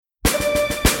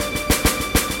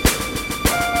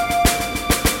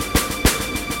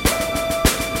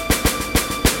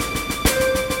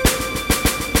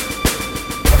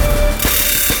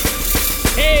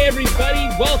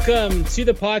Welcome to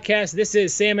the podcast. This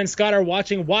is Sam and Scott are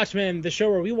watching Watchmen, the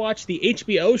show where we watch the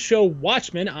HBO show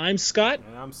Watchmen. I'm Scott.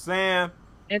 And I'm Sam.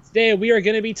 And today we are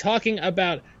going to be talking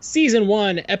about Season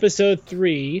 1, Episode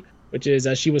 3, which is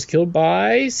She Was Killed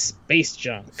by Space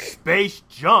Junk. Space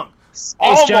Junk.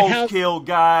 Killed,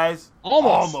 guys.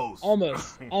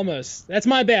 Almost. That's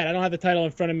my bad. I don't have the title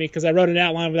in front of me because I wrote an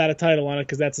outline without a title on it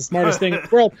because that's the smartest thing in the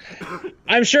world.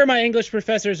 I'm sure my English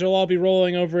professors will all be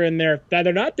rolling over in there.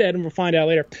 They're not dead, and we'll find out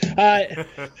later.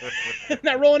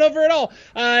 Not rolling over at all.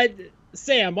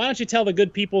 Sam, why don't you tell the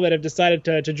good people that have decided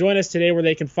to join us today where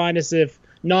they can find us if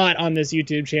not on this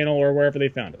YouTube channel or wherever they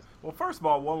found us? Well, first of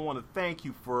all, I want to thank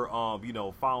you for,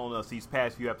 following us these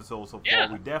past few episodes so far.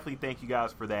 Yeah. We definitely thank you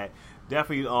guys for that.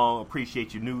 Definitely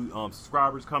appreciate your new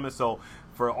subscribers coming. So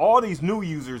for all these new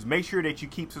users, make sure that you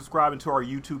keep subscribing to our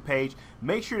YouTube page.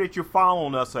 Make sure that you're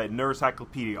following us at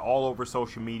Nerdcyclopedia all over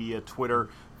social media, Twitter,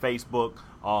 Facebook,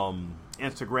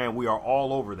 Instagram. We are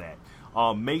all over that.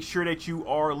 Make sure that you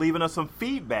are leaving us some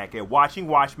feedback at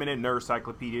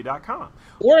watchingwatchmen@nerdcyclopedia.com.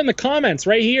 Or in the comments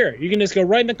right here. You can just go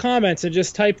right in the comments and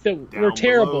just type that we're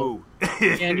terrible.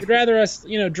 And you'd rather us,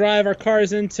 drive our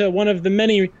cars into one of the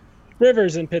many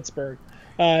rivers in Pittsburgh.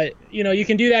 You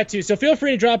can do that too. So feel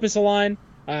free to drop us a line.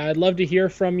 I'd love to hear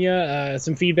from you.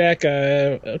 Some feedback.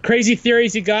 Crazy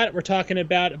theories you got. We're talking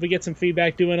about, if we get some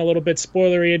feedback, doing a little bit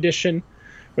spoilery edition,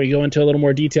 where you go into a little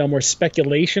more detail, more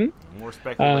speculation. More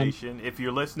speculation. If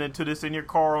you're listening to this in your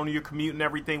car, on your commute and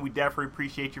everything, we definitely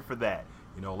appreciate you for that.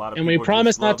 A lot of and we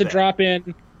promise not to drop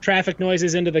in traffic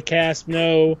noises into the cast.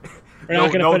 No, we're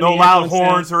not going to put no loud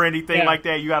horns or anything like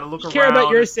that. You got to look around. Care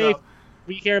about your safety.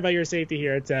 We care about your safety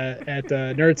here at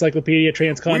Nerdcyclopedia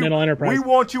Transcontinental Enterprise. We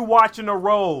want you watching the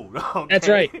road. Okay? That's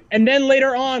right. And then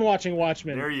later on watching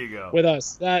Watchmen. There you go. With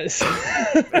us.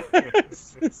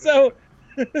 So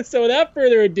without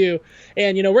further ado,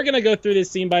 and we're going to go through this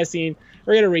scene by scene.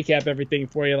 We're going to recap everything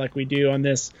for you like we do on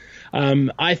this.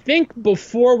 I think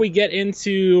before we get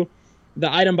into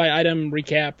the item by item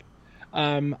recap,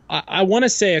 I want to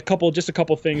say a couple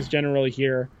things generally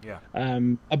here. Yeah.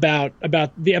 About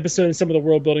the episode and some of the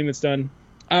world building that's done.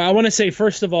 I want to say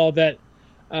first of all that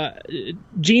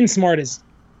Jean Smart is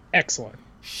excellent.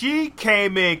 She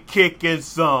came in kicking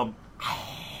some.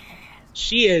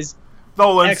 She is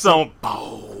throwing excellent.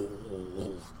 some.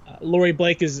 Laurie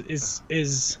Blake is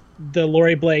the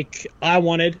Laurie Blake I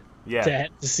wanted to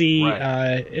see.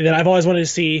 Right. That I've always wanted to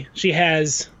see. She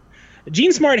has.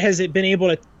 Jean Smart has been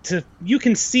able to you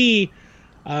can see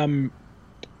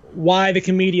why the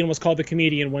comedian was called the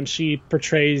comedian when she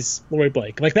portrays Laurie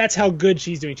Blake. Like, that's how good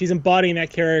she's doing. She's embodying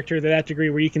that character to that degree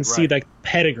where you can see like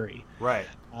pedigree. Right.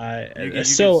 You can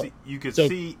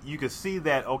see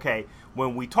that. Okay,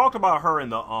 when we talked about her in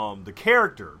the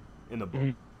character in the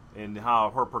book and how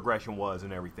her progression was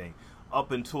and everything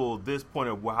up until this point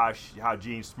of how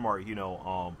Jean Smart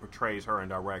portrays her and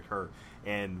direct her,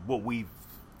 and what we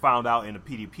found out in the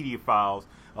Pedia files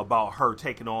about her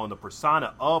taking on the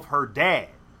persona of her dad.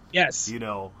 Yes.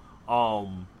 And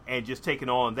just taking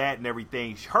on that and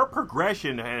everything. Her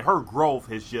progression and her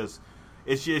growth is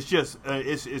it's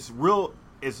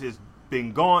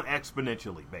been gone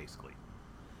exponentially, basically.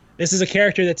 This is a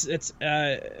character that's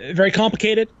very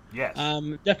complicated. Yes.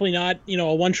 Definitely not,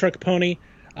 a one-trick pony.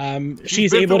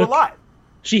 She's able to a lot.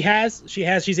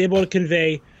 She's able to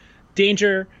convey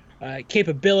danger,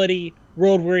 capability,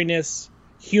 world weariness,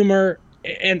 humor,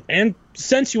 and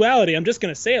sensuality. I'm just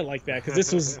going to say it like that because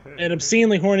this was an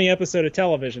obscenely horny episode of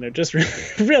television. It just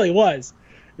really was.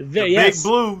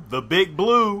 The big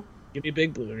blue. Give me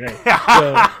Big Blue,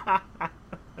 right?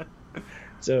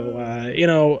 So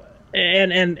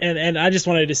and I just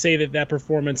wanted to say that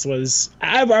performance was.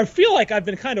 I feel like I've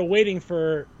been kind of waiting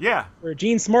for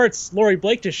Jean Smart's Laurie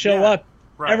Blake to show up.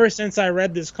 Right. Ever since I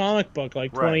read this comic book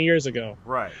 20 years ago.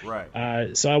 Right.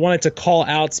 So I wanted to call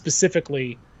out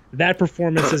specifically that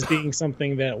performance as being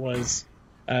something that was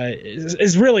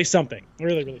is really something.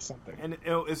 Really, really something. And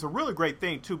it's a really great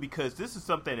thing, too, because this is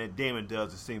something that Damon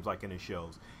does, it seems like, in his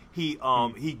shows. He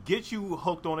gets you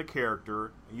hooked on a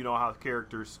character. You know how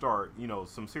characters start.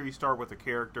 Some series start with a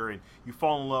character, and you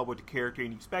fall in love with the character,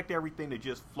 and you expect everything to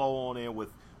just flow on in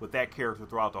with that character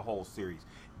throughout the whole series.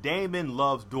 Damon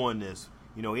loves doing this.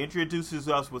 He introduces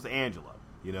us with Angela,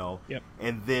 Yep.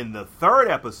 And then the third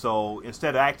episode,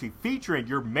 instead of actually featuring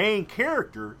your main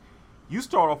character, you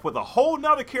start off with a whole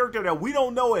nother character that we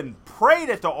don't know and pray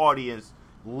that the audience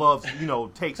loves,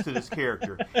 takes to this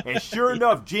character. And sure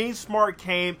enough, Jean Smart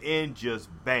came in just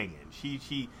banging.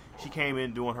 She came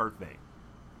in doing her thing.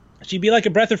 She'd be like a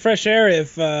breath of fresh air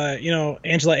if,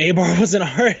 Angela Abar wasn't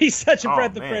already such a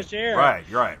breath of fresh air.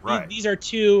 Right. These are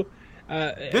two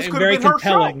This could very have been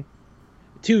compelling. her show.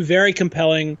 Two very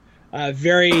compelling,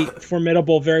 very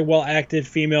formidable, very well acted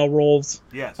female roles.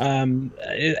 Yes.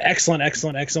 Excellent.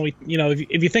 We,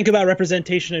 if you think about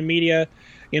representation in media,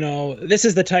 this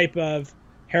is the type of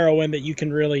heroine that you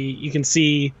can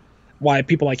see why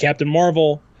people like Captain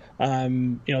Marvel.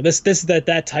 This is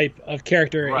that type of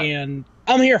character, right. And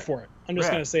I'm here for it. I'm just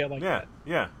going to say it like that.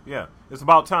 Yeah. It's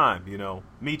about time,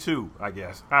 Me too, I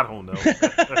guess. I don't know.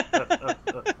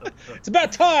 It's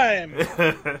about time.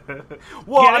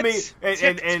 Well, I mean,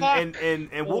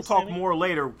 and we'll talk more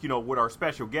later, with our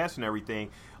special guests and everything.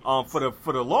 For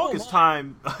the longest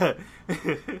time, we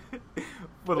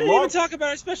didn't even talk about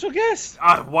our special guest.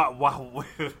 Well,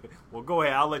 go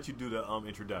ahead. I'll let you do the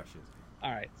introductions.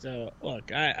 All right. So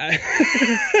look, I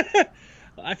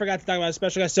I forgot to talk about a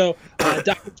special guest. So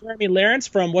Dr. Jeremy Lawrence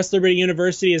from West Liberty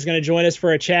University is going to join us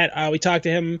for a chat. We talked to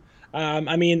him,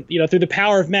 through the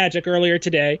power of magic earlier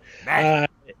today.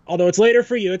 Although it's later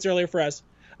for you, it's earlier for us.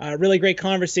 Really great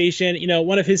conversation.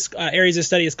 One of his areas of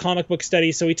study is comic book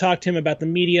study. So we talked to him about the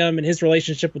medium and his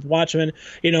relationship with Watchmen.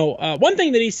 One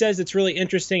thing that he says that's really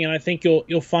interesting, and I think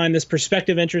you'll find this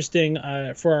perspective interesting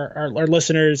for our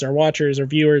listeners, our watchers, our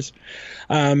viewers,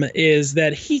 is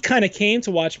that he kind of came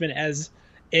to Watchmen as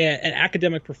an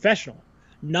academic professional,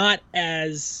 not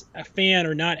as a fan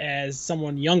or not as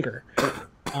someone younger.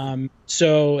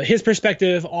 So his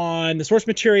perspective on the source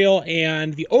material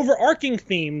and the overarching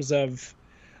themes of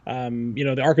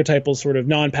the archetypal sort of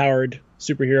non-powered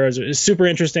superheroes is super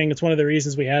interesting. It's one of the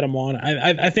reasons we had him on.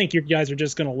 I think you guys are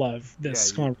just going to love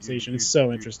this conversation. It's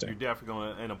so interesting. You're definitely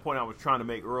going to, and a point I was trying to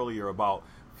make earlier about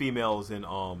females and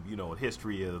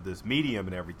history of this medium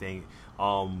and everything.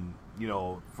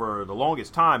 For the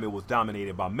longest time it was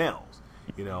dominated by males,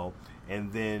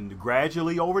 and then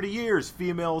gradually over the years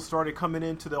females started coming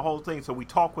into the whole thing. So we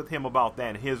talked with him about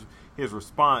that and his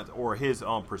response or his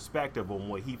perspective on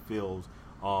what he feels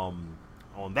on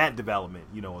that development,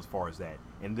 as far as that,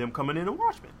 and them coming in and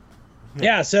Watchmen.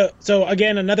 Yeah. So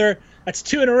again, that's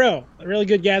 2 in a row. A really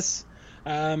good guess.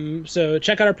 So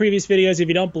check out our previous videos if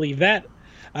you don't believe that.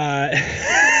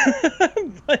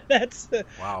 But that's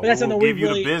wow. That's we'll give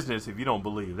you the business if you don't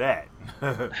believe that.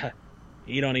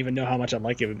 You don't even know how much I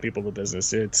like giving people the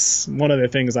business. It's one of the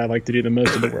things I like to do the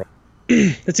most in the world.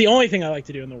 It's the only thing I like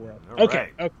to do in the world.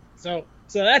 Okay. So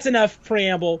that's enough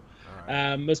preamble.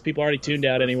 Right. Most people already tuned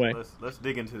out anyway. Let's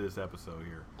dig into this episode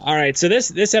here. All right. So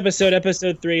this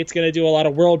episode 3, it's going to do a lot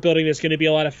of world building. There's going to be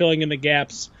a lot of filling in the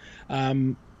gaps.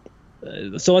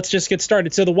 So let's just get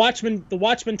started. So the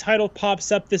Watchmen title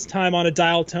pops up this time on a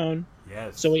dial tone.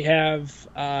 Yes. So we have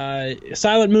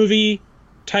silent movie,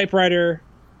 typewriter,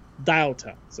 dial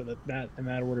tone. So that in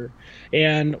that order.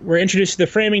 And we're introduced to the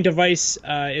framing device,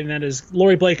 and that is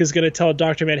Laurie Blake is going to tell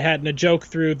Dr. Manhattan a joke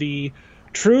through the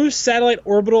True Satellite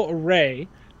Orbital Array.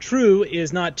 True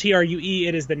is not TRUE.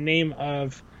 It is the name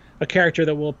of a character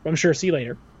that we'll, I'm sure, see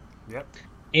later. Yep.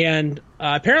 And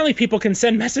apparently people can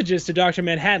send messages to Dr.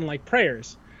 Manhattan like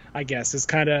prayers, I guess, is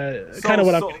kind of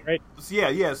what I'm getting, right?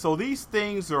 Yeah. So these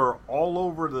things are all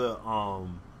over the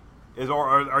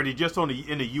are they just in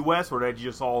the U.S. or are they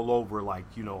just all over, like,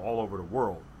 all over the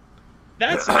world?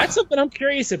 That's something I'm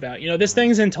curious about. This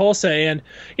thing's in Tulsa, and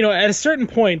at a certain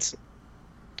point,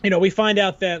 we find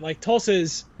out that, like,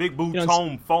 Tulsa's Big Blue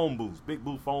phone booths. Big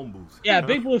Blue phone booths. Yeah,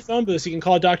 Big Blue phone booths. You can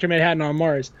call Dr. Manhattan on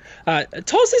Mars.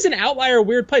 Tulsa's an outlier,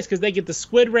 weird place because they get the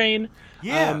squid rain.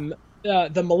 Yeah.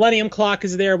 The Millennium Clock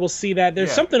is there. We'll see that.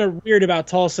 There's something weird about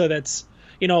Tulsa that's,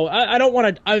 I don't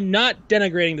want to. I'm not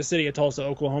denigrating the city of Tulsa,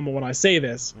 Oklahoma, when I say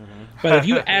this. Mm-hmm. But if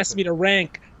you asked me to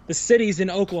rank the cities in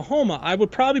Oklahoma, I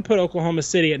would probably put Oklahoma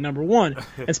City at number 1,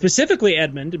 and specifically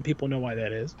Edmond, and people know why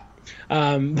that is.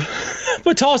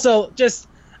 But Tulsa,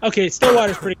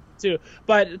 Stillwater's pretty good too.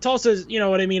 But Tulsa's, you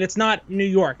know what I mean? It's not New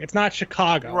York. It's not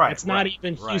Chicago. Right, it's not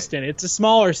even Houston. It's a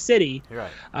smaller city. Right.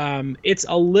 It's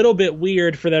a little bit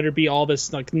weird for there to be all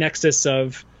this, like, nexus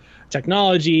of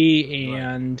technology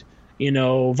and,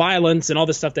 violence and all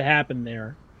this stuff that happened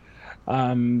there.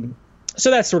 So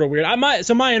that's sort of weird.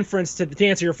 My inference to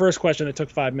answer your first question that took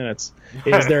 5 minutes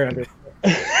is there everywhere.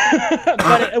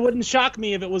 But it wouldn't shock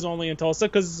me if it was only in Tulsa,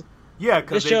 because they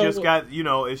just got,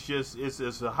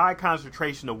 it's a high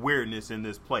concentration of weirdness in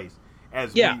this place. For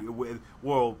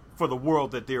the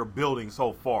world that they're building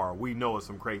so far, we know it's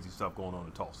some crazy stuff going on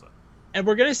in Tulsa. And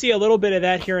we're going to see a little bit of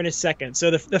that here in a second.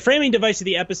 So the framing device of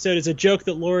the episode is a joke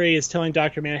that Laurie is telling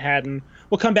Dr. Manhattan.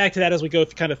 We'll come back to that as we go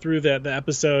kind of through the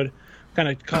episode, kind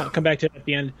of come back to it at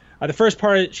the end. The first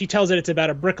part, she tells it's about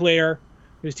a bricklayer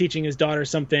who's teaching his daughter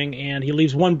something, and he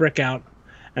leaves one brick out.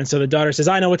 And so the daughter says,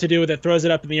 I know what to do with it, throws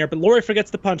it up in the air. But Laurie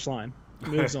forgets the punchline,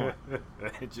 moves on.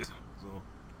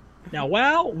 Now,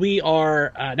 while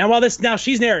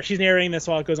she's narrating this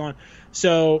while it goes on.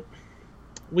 So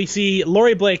we see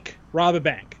Laurie Blake rob a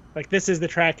bank. Like, this is the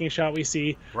tracking shot we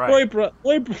see. Right.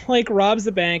 Laurie Blake robs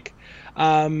the bank.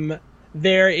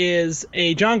 There is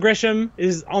John Grisham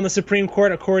is on the Supreme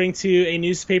Court, according to a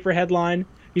newspaper headline.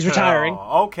 He's retiring.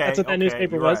 Oh, okay. That's what that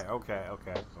newspaper was. Right.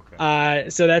 Okay.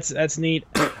 So that's neat.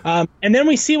 And then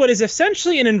we see what is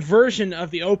essentially an inversion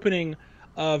of the opening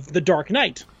of The Dark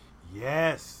Knight.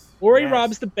 Yes. Laurie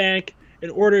robs the bank in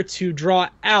order to draw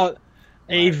out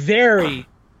a very,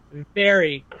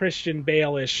 very Christian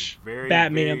Bale-ish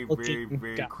Batman. Very,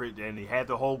 and he had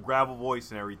the whole gravel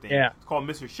voice and everything. Yeah. It's called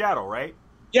Mr. Shadow, right?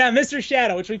 Yeah, Mr.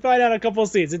 Shadow, which we find out in a couple of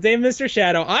scenes. It's named Mr.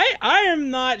 Shadow. I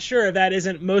am not sure if that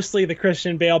isn't mostly the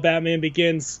Christian Bale Batman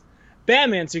Begins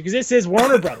Batman suit, because this is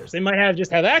Warner Brothers. They might have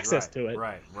access to it.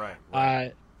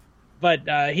 Right.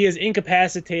 But he is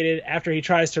incapacitated after he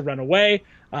tries to run away.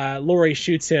 Laurie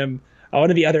shoots him. One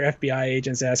of the other FBI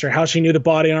agents asks her how she knew the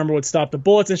body armor would stop the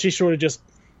bullets, and she sort of just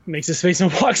makes his face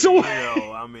and walks away.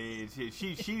 I mean,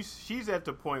 she's at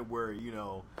the point where,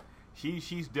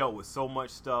 she's dealt with so much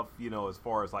stuff, as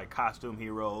far as like costume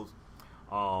heroes.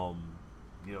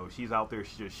 She's out there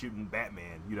just shooting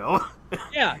Batman,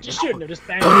 Yeah, just shooting them, just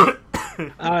banging.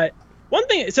 One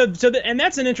thing, and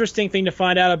that's an interesting thing to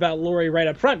find out about Laurie right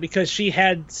up front, because she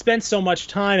had spent so much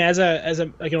time as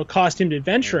a costumed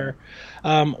adventurer.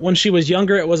 When she was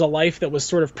younger, it was a life that was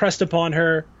sort of pressed upon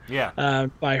her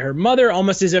by her mother,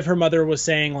 almost as if her mother was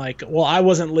saying, like, well, I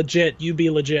wasn't legit, you be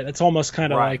legit. It's almost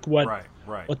kind of like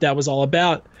what that was all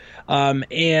about.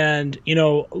 And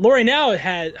Laurie now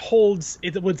holds,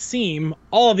 it would seem,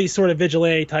 all of these sort of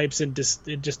vigilante types in just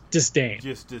disdain.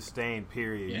 Just disdain,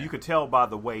 period. Yeah. You could tell by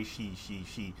the way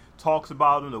she talks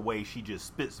about them, the way she just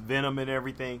spits venom and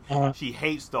everything. Uh-huh. She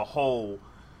hates the whole,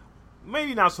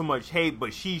 maybe not so much hate,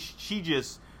 but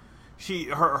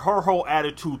her whole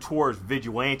attitude towards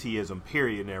vigilantism,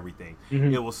 period, and everything.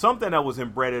 Mm-hmm. It was something that was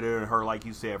embedded in her, like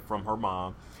you said, from her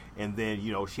mom. And then,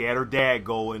 she had her dad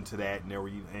go into that,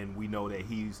 and we know that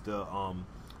he's the,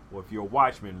 if you're a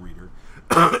Watchmen reader,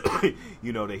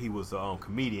 you know that he was a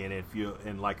comedian.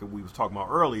 And like we was talking about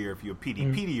earlier, if you're a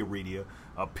Peteypedia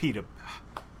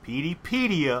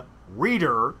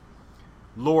reader,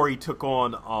 Laurie took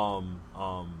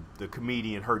on the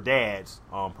comedian, her dad's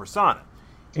persona.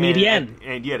 Comedian.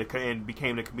 And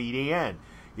became the comedian.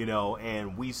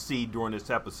 And we see during this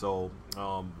episode,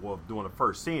 during the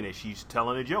first scene, that she's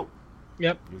telling a joke.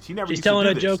 Yep. She's telling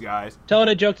a joke, guys. Telling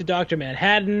a joke to Dr.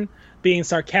 Manhattan, being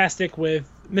sarcastic with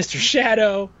Mr.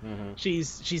 Shadow. Mm-hmm.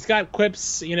 She's got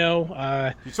quips, She's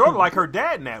sort of like her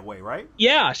dad in that way, right?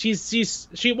 Yeah, she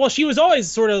was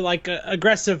always sort of like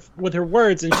aggressive with her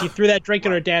words, and she threw that drink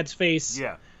in her dad's face.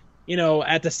 Yeah.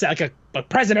 At a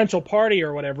presidential party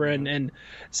or whatever, and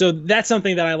so that's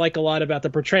something that I like a lot about the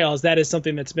portrayal. Is that is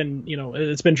something that's been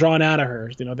it's been drawn out of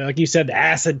her. Like you said, the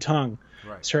acid tongue.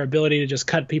 Right. It's her ability to just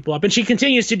cut people up, and she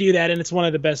continues to do that, and it's one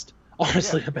of the best,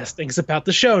 the best things about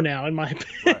the show now, in my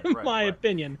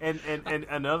opinion. And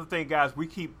another thing, guys, we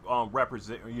keep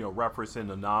referencing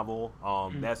the novel.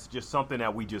 That's just something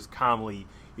that we just commonly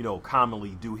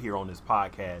do here on this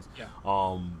podcast.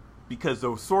 Yeah. Because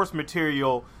the source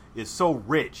material is so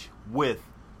rich with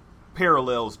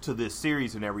parallels to this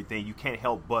series and everything, you can't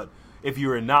help but, if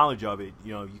you're in knowledge of it,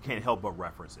 you can't help but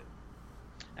reference it.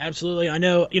 Absolutely. I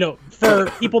know, for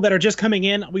people that are just coming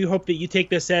in, we hope that you take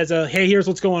this as hey, here's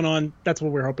what's going on. That's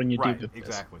what we're hoping you do.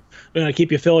 Exactly. We're going to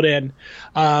keep you filled in.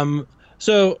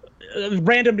 So a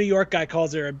random New York guy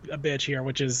calls her a bitch here,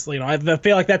 which is, I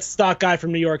feel like that's stock guy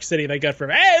from New York City they got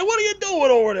from, hey, what are you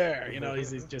doing over there?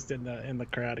 He's just in the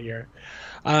crowd here.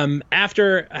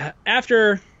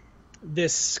 After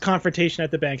this confrontation at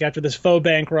the bank, after this faux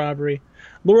bank robbery,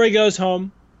 Laurie goes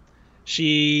home.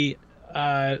 She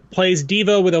plays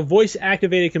Devo with a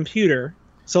voice-activated computer,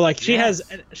 so like she has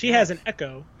an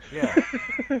Echo.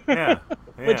 Yeah.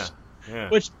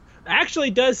 Which actually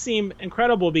does seem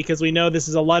incredible, because we know this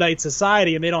is a Luddite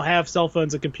society and they don't have cell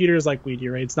phones and computers like we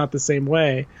do, right? It's not the same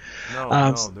way.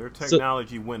 No, their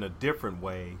technology went a different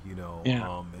way,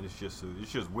 and it's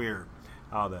just weird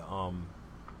how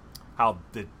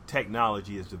the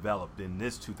technology is developed in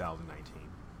this 2019.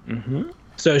 Mm-hmm.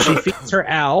 So she feeds her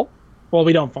owl. Well,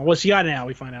 we don't. Well, she got an owl.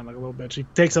 We find out in like a little bit. She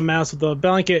takes a mouse with a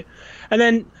blanket, and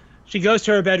then she goes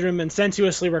to her bedroom and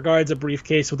sensuously regards a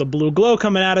briefcase with a blue glow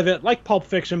coming out of it, like Pulp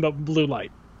Fiction, but blue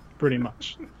light, pretty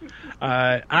much.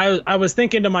 I was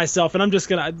thinking to myself, and I'm just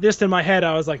in my head,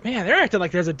 I was like, man, they're acting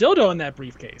like there's a dildo in that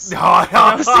briefcase.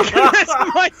 I was thinking that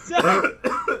to myself.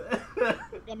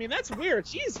 I mean, that's weird.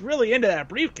 She's really into that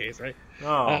briefcase, right?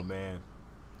 Oh, man.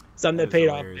 Something that paid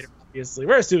off later. obviously.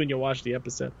 We're assuming you'll watch the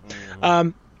episode. Mm-hmm.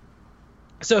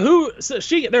 So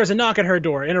there's a knock at her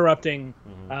door, interrupting,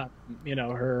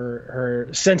 her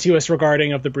sensuous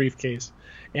regarding of the briefcase,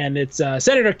 and it's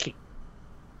Senator Keene.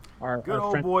 Our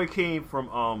old friend. Boy Keene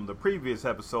from the previous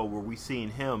episode where we seen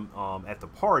him at the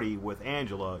party with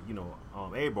Angela,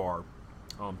 Abar,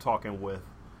 talking with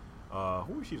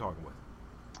who was she talking with?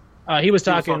 He was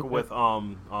talking with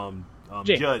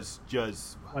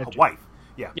Judge's wife.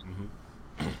 Yeah. Mm-hmm.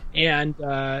 And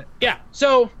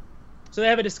so they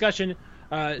have a discussion.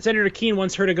 Senator Keene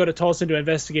wants her to go to Tulsa to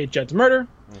investigate Judd's murder,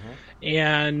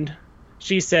 and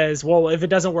she says, "Well, if it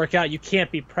doesn't work out, you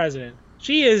can't be president."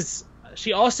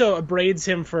 She also upbraids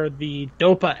him for the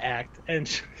DOPA Act, and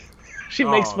she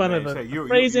makes fun of the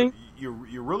phrasing. You're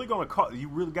really gonna call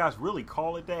guys really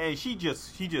call it that? And she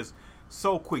just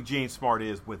so quick. Jean Smart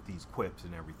is with these quips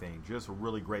and everything. Just a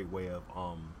really great way of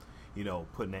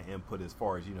putting that input as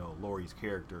far as Laurie's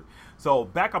character. So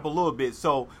back up a little bit.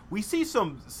 So we see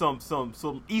some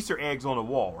Easter eggs on the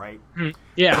wall, right?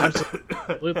 Yeah,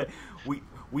 absolutely.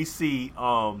 we see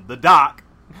the Doc,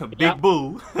 Big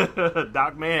Boo,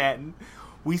 Doc Manhattan.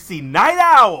 We see Night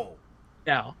Owl.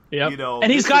 Yeah,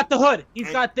 and he's got the hood. He's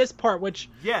got this part, which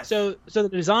So the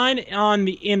design in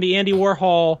the Andy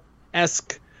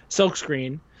Warhol-esque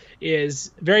silkscreen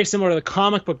is very similar to the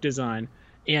comic book design,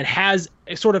 and has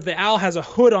the owl has a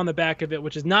hood on the back of it,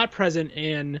 which is not present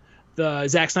in the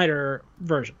Zack Snyder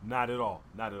version. Not at all.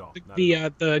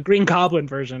 The Green Goblin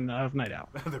version of Night Owl.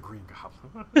 The Green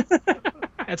Goblin.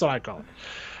 That's what I call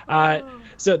it.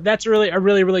 So that's a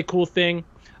really cool thing.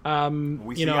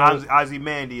 We see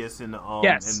Ozymandias in the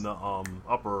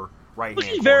upper right hand.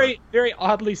 Looking very, very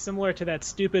oddly similar to that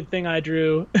stupid thing I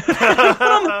drew.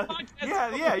 Yeah.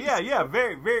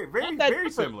 Very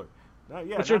similar.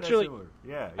 Not similar.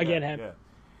 Again,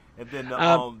 And then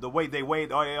the way they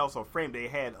also framed, they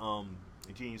had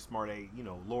Jean Smart,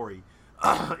 Laurie,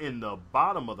 in the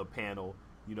bottom of the panel,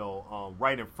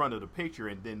 right in front of the picture,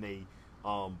 and then they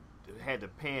had to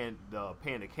pan the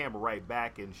camera right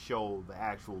back and show the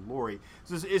actual Laurie.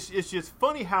 So it's just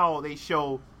funny how they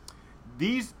show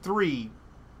these three.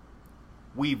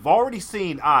 We've already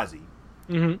seen Ozzy.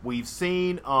 Mm-hmm. We've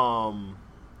seen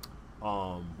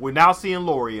we're now seeing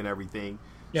Laurie and everything.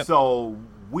 Yep. So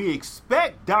we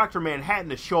expect Dr. Manhattan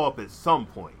to show up at some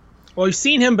point. Well, we've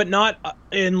seen him, but not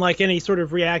in like any sort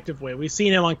of reactive way. We've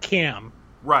seen him on cam.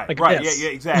 Right. This. Yeah,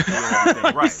 exactly.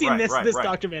 Right, we've seen this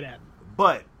Dr. Manhattan.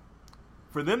 But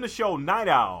for them to show Night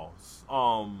Owls,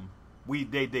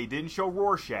 they didn't show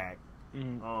Rorschach.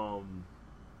 Mm-hmm.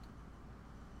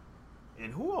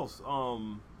 And who else?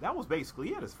 That was basically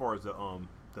it as far as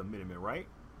the Minutemen, right?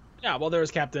 Yeah. Well, there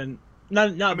was Captain.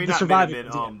 Not the surviving.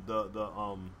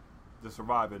 The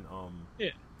surviving.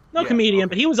 Comedian,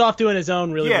 but he was off doing his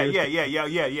own. Really.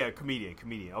 Yeah.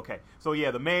 Comedian. Okay. So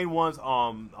yeah, the main ones,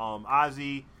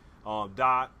 Ozzy,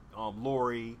 Doc,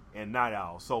 Laurie, and Night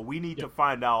Owl. So we need to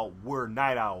find out where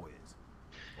Night Owl is.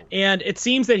 And it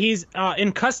seems that he's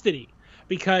in custody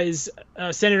because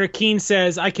Senator Keene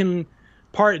says the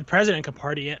president can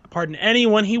pardon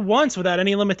anyone he wants without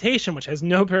any limitation, which has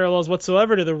no parallels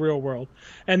whatsoever to the real world.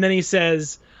 And then he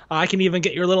says, I can even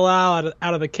get your little owl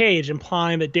out of the cage,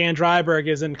 implying that Dan Dreiberg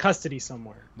is in custody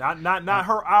somewhere. Not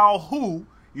her owl who,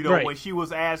 right. When she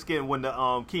was asking, when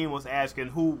the Keene was asking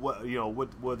what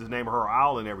was the name of her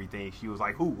owl and everything, she was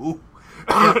like, who?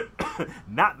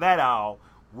 Not that owl.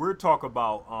 We're talking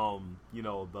about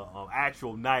the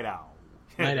actual Night Owl.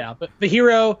 Night Owl. But the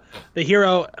hero,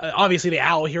 obviously the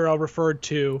owl hero referred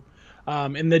to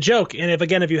in the joke. And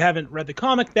if you haven't read the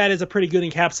comic, that is a pretty good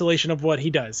encapsulation of what he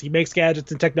does. He makes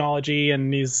gadgets and technology,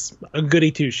 and he's a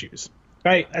goody two shoes.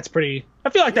 Right? That's pretty. I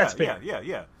feel like that's fair.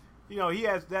 Yeah. He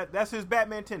has that. That's his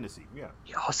Batman tendency. Yeah.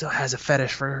 He also has a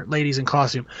fetish for ladies in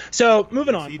costume. So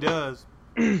moving on. He does.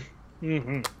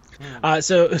 Mm-hmm.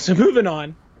 So moving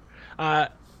on.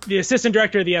 The assistant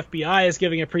director of the FBI is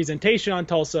giving a presentation on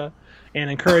Tulsa and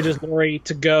encourages Laurie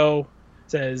to go.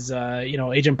 Says,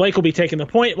 Agent Blake will be taking the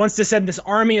point. Wants to send this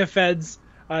army of feds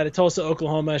to Tulsa,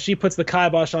 Oklahoma. She puts the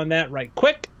kibosh on that right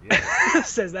quick. Yeah.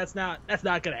 Says that's not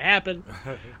going to happen.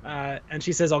 And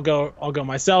she says, I'll go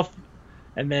myself.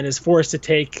 And then is forced to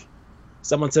take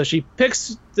someone. So she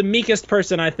picks the meekest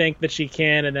person I think that she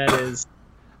can, and that is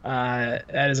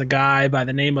a guy by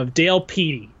the name of Dale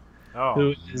Petey.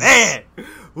 Oh, man.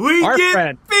 We get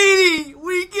friend. Petey.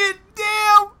 We get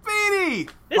Dale Petey.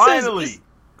 Finally.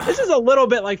 This is a little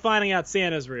bit like finding out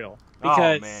Santa's real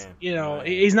because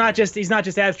he's not just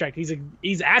abstract.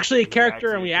 He's actually a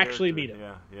character, and we actually meet him.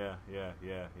 Yeah.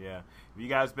 If you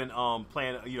guys been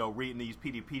reading these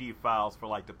PD files for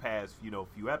like the past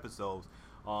few episodes,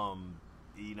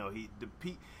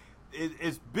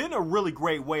 it's been a really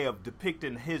great way of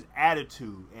depicting his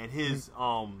attitude and his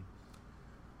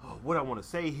what I want to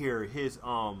say here, his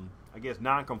I guess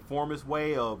nonconformist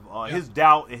way of his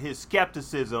doubt and his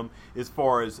skepticism as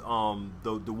far as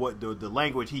the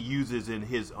language he uses in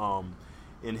his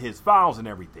files and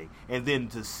everything, and then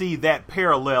to see that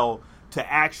parallel to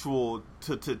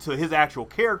his actual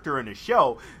character in the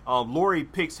show. Laurie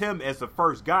picks him as the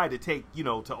first guy to take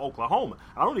to Oklahoma.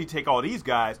 I don't need to take all these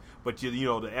guys, but the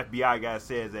FBI guy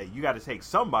says that you got to take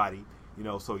somebody,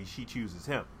 so she chooses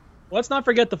him. Let's not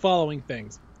forget the following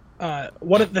things.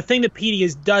 The thing that Petey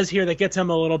does here that gets him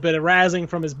a little bit of razzing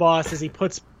from his boss is he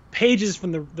puts pages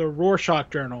from the Rorschach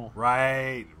journal.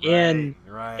 Right.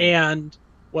 And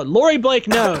what Laurie Blake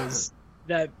knows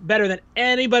that better than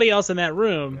anybody else in that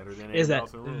room is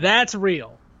that's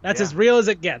real. That's as real as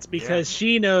it gets, because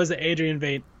she knows that Adrian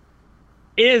Veidt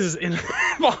is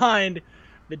behind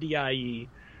the DIE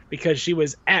because she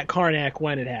was at Karnak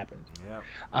when it happened.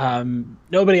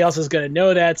 Nobody else is going to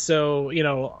know that, so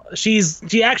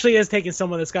she actually is taking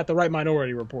someone that's got the right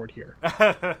minority report here.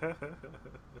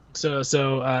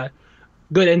 so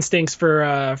good instincts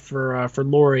for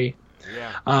Laurie.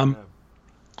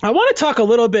 I want to talk a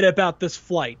little bit about this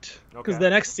flight, because the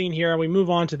next scene here, we move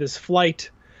on to this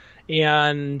flight,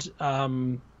 and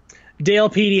Dale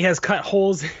Petey has cut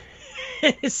holes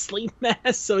in his sleep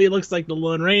mask so he looks like the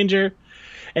Lone Ranger.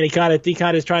 And he kind of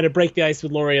is trying to break the ice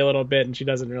with Laurie a little bit, and she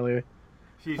doesn't really.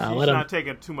 She's not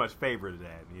taking too much favor to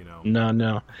that,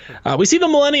 No. We see the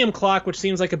Millennium Clock, which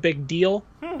seems like a big deal.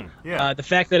 The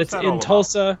fact that it's in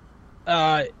Tulsa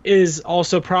is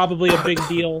also probably a big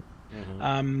deal.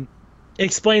 It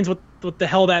explains what the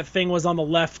hell that thing was on the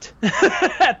left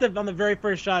on the very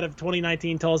first shot of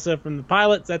 2019 Tulsa from the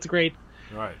pilots. That's great.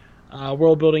 Right.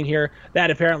 World building here. That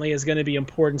apparently is going to be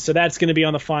important. So that's going to be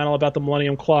on the final about the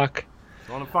Millennium Clock.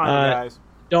 On the final, guys.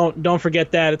 Don't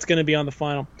forget that. It's going to be on the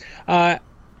final.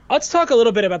 Let's talk a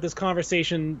little bit about this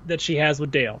conversation that she has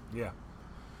with Dale. Yeah.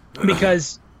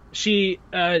 Because she,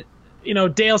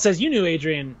 Dale says, you knew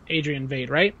Adrian Veidt,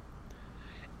 right?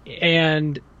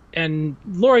 And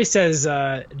Laurie says, you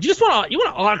want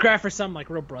to autograph or something, like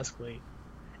real brusquely.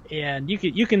 And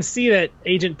you can see that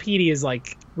Agent Petey is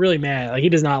like really mad. Like he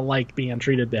does not like being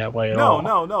treated that way at all.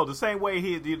 No. The same way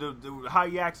how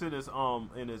he acts in his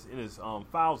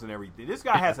files and everything. This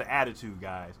guy has an attitude,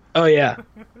 guys. Oh yeah,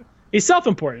 he's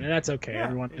self-important, and that's okay. Yeah.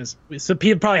 Everyone is. So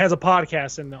he probably has a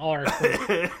podcast in the R.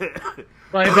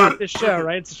 Probably about this show,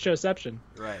 right? It's a showception.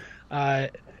 Right.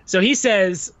 So he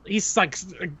says he's like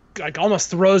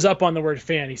almost throws up on the word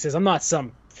fan. He says, "I'm not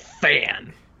some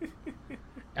fan."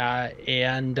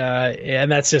 And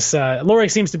that's just Laurie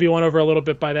seems to be won over a little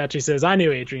bit by that. She says, "I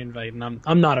knew Adrian Veidt, and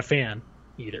I'm not a fan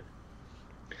either,"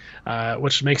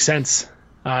 which makes sense.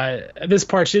 This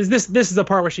part this is the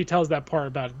part where she tells that part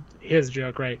about his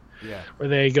joke, right? Yeah. Where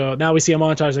they go. Now we see a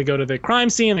montage. They go to the crime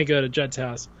scene. They go to Judd's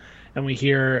house, and we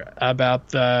hear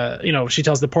about she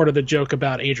tells the part of the joke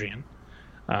about Adrian.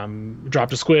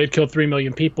 Dropped a squid, killed 3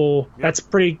 million people. Yep. That's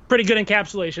pretty good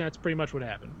encapsulation. That's pretty much what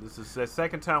happened. This is the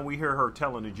second time we hear her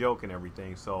telling the joke and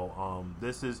everything. So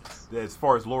this is, as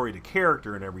far as Laurie the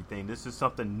character and everything, this is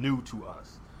something new to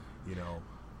us,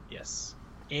 Yes.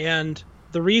 And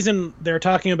the reason they're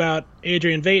talking about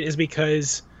Adrian Veidt is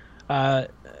because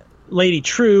Lady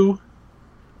True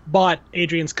bought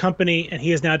Adrian's company, and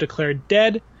he is now declared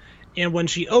dead. And when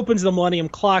she opens the Millennium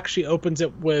Clock, she opens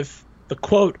it with the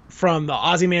quote from the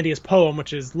Ozymandias poem,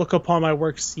 which is, "Look upon my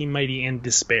works, ye mighty, in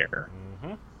despair."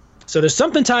 Mm-hmm. So there's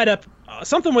something tied up,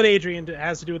 something with Adrian that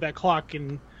has to do with that clock,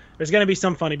 and there's going to be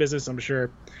some funny business, I'm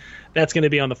sure. That's going to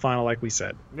be on the final, like we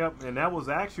said. Yep, and that was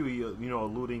actually,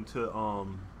 alluding to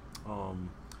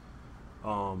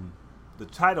the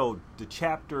title, the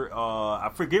chapter.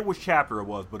 I forget which chapter it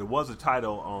was, but it was a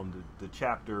title. The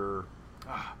chapter.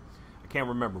 I can't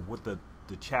remember what the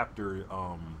chapter.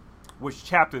 Which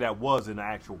chapter that was in the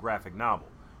actual graphic novel,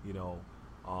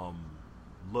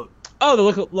 look. Oh, the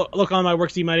look on my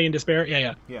works, ye mighty, in despair.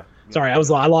 Yeah. Sorry, I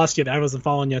lost you. I wasn't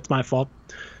following you. It's my fault.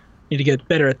 Need to get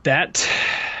better at that.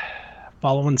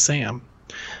 Following Sam,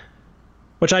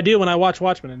 which I do when I watch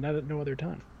Watchmen, and at no other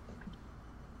time.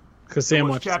 Because Sam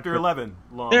watches chapter 11.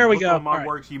 There we go. On my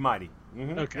works, ye mighty.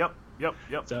 Mm-hmm. Okay. Yep.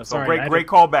 So sorry, great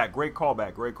callback, and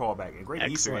great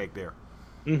Excellent. Easter egg there.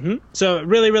 Mm-hmm. So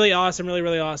really, really awesome.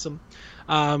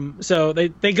 So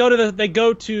they go to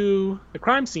the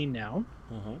crime scene now,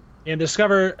 and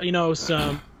discover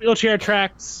some wheelchair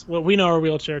tracks. What we know are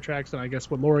wheelchair tracks, and I guess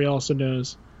what Laurie also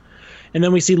knows. And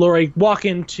then we see Laurie walk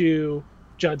into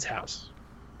Judd's house,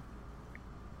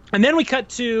 and then we cut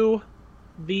to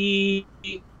the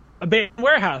abandoned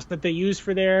warehouse that they use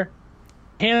for their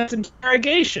hands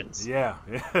interrogations. Yeah.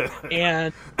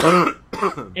 and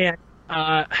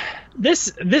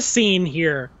this scene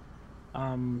here,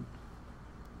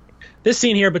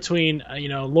 between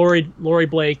Laurie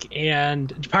Blake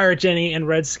and Pirate Jenny and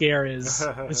Red Scare is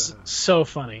so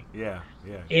funny. Yeah.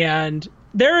 And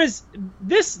there is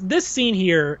this scene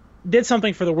here did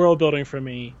something for the world building for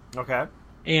me. Okay.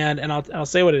 And I'll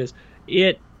say what it is.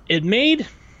 It made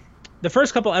the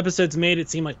first couple episodes made it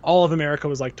seem like all of America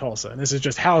was like Tulsa, and this is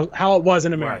just how it was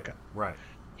in America. Right.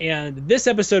 And this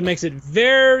episode makes it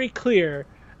very clear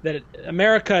that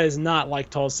America is not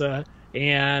like Tulsa,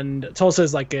 and Tulsa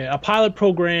is like a pilot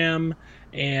program,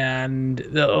 and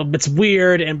it's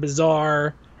weird and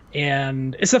bizarre,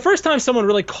 and it's the first time someone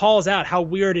really calls out how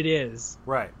weird it is.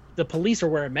 Right. The police are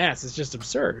wearing masks. It's just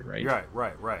absurd, right?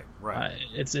 Right.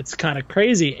 It's kind of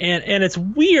crazy, and it's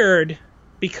weird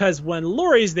because when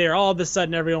Laurie's there, all of a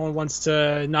sudden everyone wants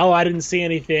to. No, I didn't see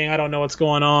anything. I don't know what's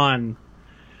going on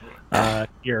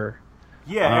here.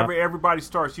 Yeah, everybody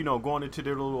starts, going into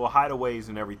their little hideaways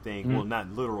and everything. Mm-hmm. Well, not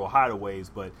literal hideaways,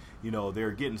 but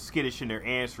they're getting skittish in their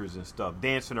answers and stuff,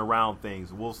 dancing around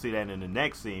things. We'll see that in the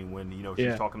next scene when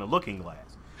she's talking to Looking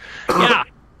Glass. Yeah.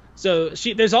 So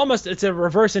it's a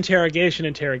reverse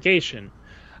interrogation.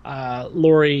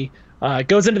 Laurie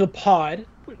goes into the pod.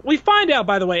 We find out,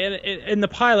 by the way, in the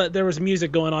pilot there was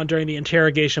music going on during the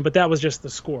interrogation, but that was just the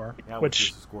score.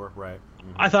 Just the score, right?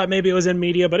 Mm-hmm. I thought maybe it was in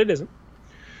media, but it isn't.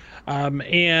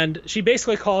 And she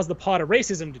basically calls the pod a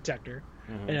racism detector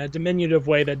in a diminutive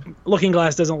way that Looking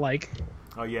Glass doesn't like.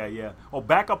 Oh yeah. Oh,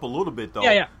 back up a little bit though.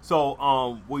 Yeah.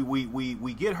 So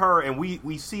we get her and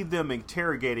we see them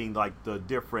interrogating like the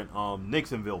different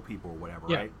Nixonville people or whatever,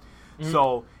 right? Mm-hmm.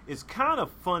 So it's kind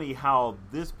of funny how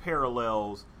this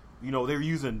parallels. They're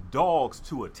using dogs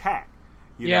to attack,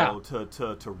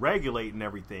 to regulate and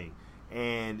everything.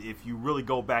 And if you really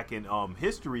go back in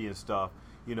history and stuff,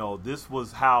 this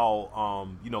was how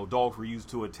dogs were used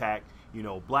to attack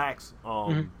blacks,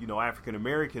 African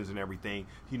Americans and everything,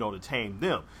 to tame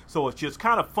them. So it's just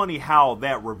kind of funny how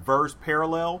that reverse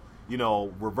parallel, they're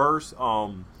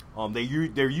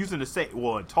using the same,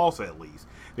 well, in Tulsa at least,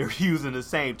 they're using the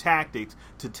same tactics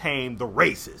to tame the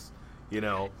racists,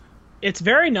 It's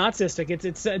very Nazistic.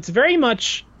 It's very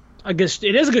much it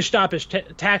is a Gestapo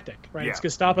tactic, right? Yeah. It's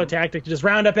Gestapo tactic to just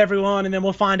round up everyone, and then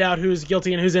we'll find out who's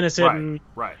guilty and who's innocent.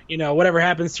 Right. And whatever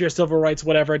happens to your civil rights,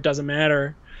 whatever, it doesn't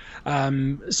matter.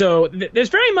 So there's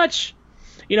very much,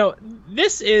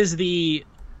 this is the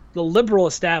liberal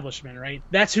establishment, right?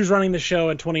 That's who's running the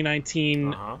show in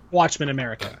 2019, Watchmen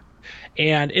America.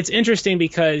 And it's interesting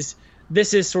because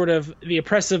this is sort of the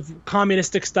oppressive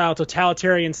communistic style,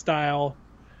 totalitarian style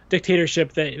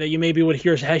dictatorship that you maybe would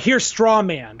hear straw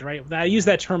man, right? I use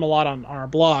that term a lot on our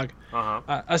blog.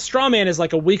 A straw man is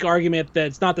like a weak argument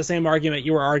that's not the same argument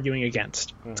you were arguing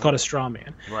against. It's called a straw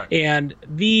man. Right. And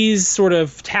these sort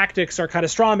of tactics are kind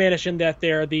of straw manish in that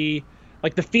they're the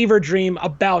fever dream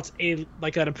about an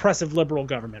oppressive liberal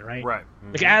government, right? Right.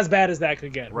 Like as bad as that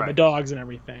could get with the dogs and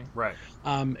everything. Right.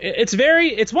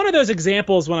 It's one of those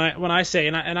examples when I say,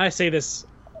 and I say this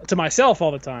to myself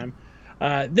all the time.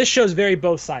 This show's very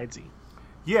both sidesy.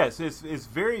 Yes, it's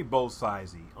very both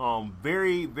sidesy.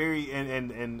 Very, very,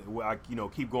 and I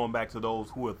keep going back to those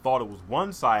who had thought it was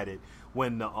one sided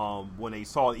when they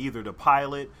saw either the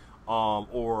pilot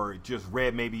or just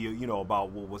read maybe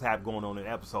about what was going on in the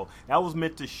episode. That was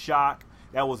meant to shock.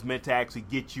 That was meant to actually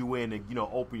get you in and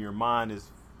open your mind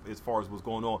as far as what's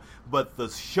going on. But the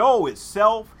show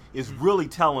itself is really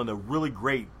telling a really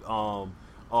great a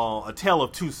tale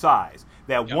of two sides.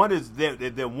 That one is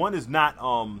that one is not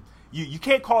you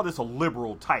can't call this a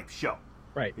liberal type show,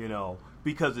 right?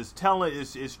 Because it's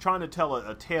trying to tell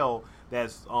a tale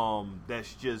that's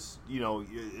just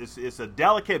it's a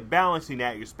delicate balancing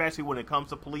act, especially when it comes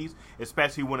to police,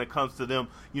 especially when it comes to them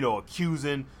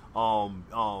accusing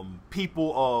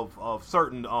people of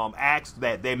certain acts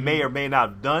that they may or may not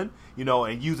have done,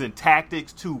 and using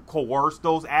tactics to coerce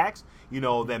those acts.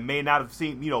 That may not have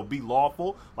seemed, be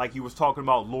lawful. Like you was talking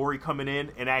about Laurie coming in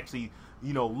and actually,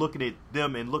 looking at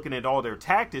them and looking at all their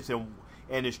tactics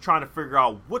and is trying to figure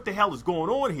out what the hell is going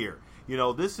on here.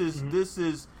 This is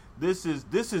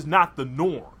not the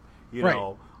norm.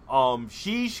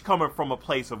 She's coming from a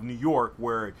place of New York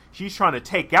where she's trying to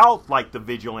take out like the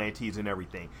vigilantes and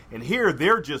everything. And here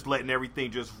they're just letting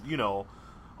everything just,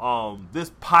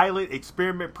 this pilot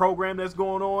experiment program that's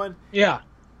going on. Yeah.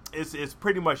 It's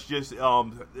pretty much just it's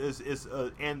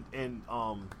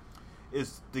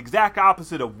the exact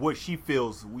opposite of what she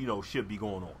feels should be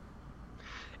going on.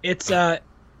 It's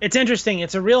it's interesting.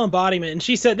 It's a real embodiment. And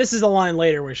she said, this is a line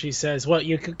later where she says, "Well,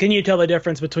 can you tell the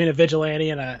difference between a vigilante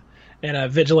and a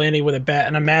vigilante with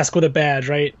a mask with a badge,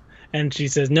 right?" And she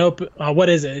says, "Nope. What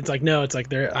is it?" It's like, "No, it's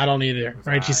like I don't either."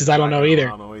 Right? She says, "I don't know either." I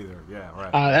don't know either. Yeah,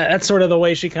 right. That's sort of the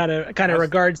way she kind of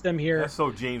regards them here. That's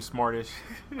so James Smartish.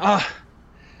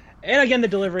 And again, the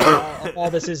delivery of all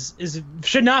this is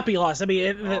should not be lost. I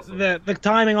mean, the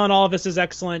timing on all of this is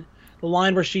excellent. The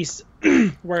line where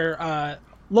where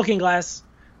Looking Glass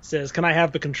says, "Can I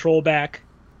have the control back?"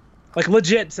 Like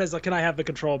legit says, like, "Can I have the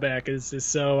control back?" Is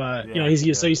so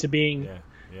he's so used to being.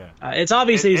 Yeah. It's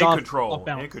obviously he's in off control. Off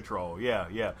in control.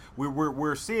 Yeah.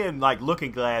 We're seeing like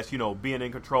Looking Glass, being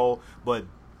in control, but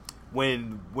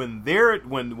when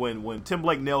Tim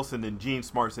Blake Nelson and Gene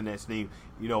Smart's in that scene,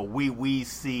 we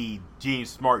see Gene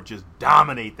Smart just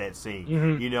dominate that scene,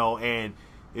 and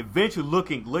eventually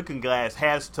Looking Glass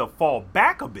has to fall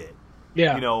back a bit,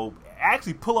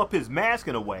 actually pull up his mask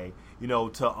in a way,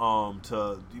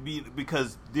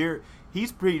 because they're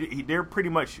pretty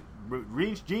much.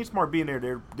 Gene Smart being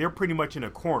there, they're pretty much in a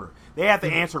corner. They have to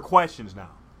answer questions now.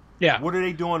 Yeah. What are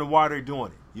they doing and why are they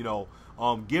doing it?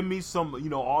 Give me some,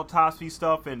 autopsy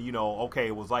stuff and, okay,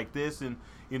 it was like this and,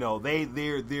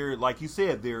 they're like you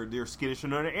said, they're skittish on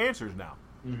their answers now.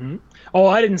 Mm-hmm. Oh,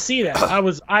 I didn't see that.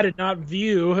 I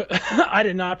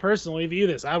did not personally view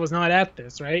this. I was not at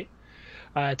this, right?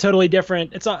 Totally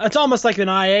different. It's almost like an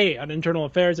IA, an internal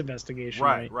affairs investigation.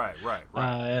 Right.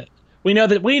 We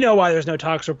know why there's no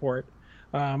tox report,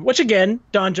 which again,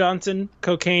 Don Johnson,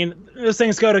 cocaine, those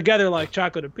things go together like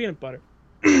chocolate and peanut butter.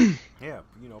 Yeah,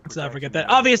 let's not forget that.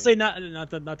 Obviously, not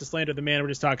to slander the man. We're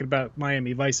just talking about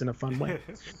Miami Vice in a fun way.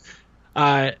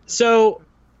 So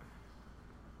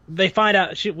we find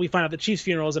out the chief's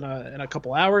funeral is in a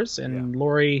couple hours, and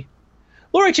Lori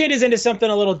changes into something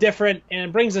a little different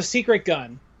and brings a secret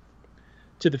gun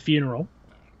to the funeral.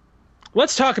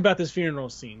 Let's talk about this funeral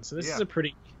scene. So this is a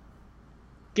pretty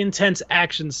intense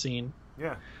action scene.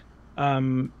 Yeah.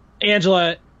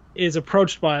 Angela is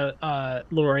approached by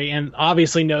Lori and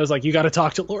obviously knows, like, you got to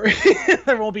talk to Lori.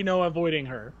 There won't be no avoiding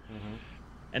her. Mm-hmm.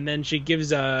 And then she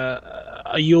gives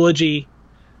a eulogy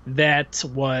that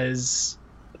was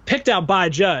picked out by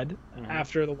Judd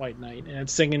after the White Knight, and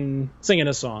it's singing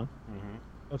a song.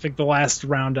 Mm-hmm. I think the last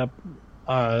roundup.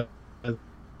 A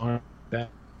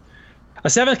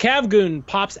 7th Cav goon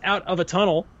pops out of a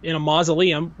tunnel in a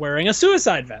mausoleum wearing a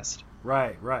suicide vest.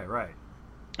 Right.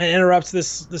 And interrupts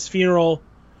this funeral,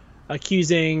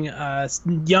 accusing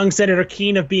young Senator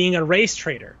Keene of being a race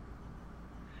traitor.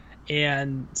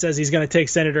 And says he's going to take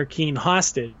Senator Keene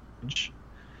hostage.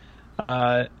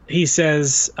 He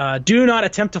says, do not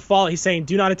attempt to follow. He's saying,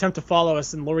 do not attempt to follow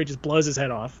us. And Lori just blows his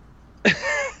head off.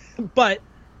 But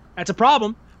that's a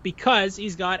problem because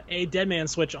he's got a dead man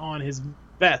switch on his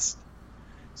vest.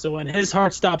 So when his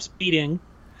heart stops beating,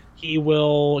 he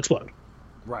will explode.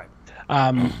 Right.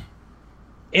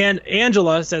 And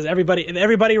Angela says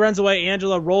everybody runs away.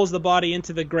 Angela rolls the body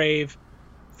into the grave,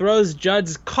 throws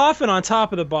Judd's coffin on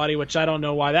top of the body, which I don't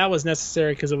know why that was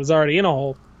necessary because it was already in a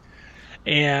hole.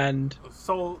 And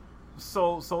so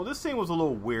this scene was a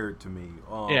little weird to me.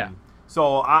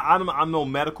 So I'm no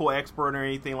medical expert or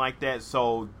anything like that.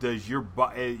 So does your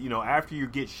after you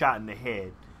get shot in the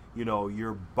head,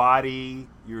 your body,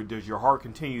 does your heart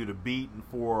continue to beat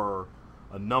for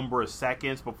a number of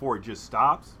seconds before it just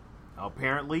stops?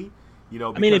 Apparently,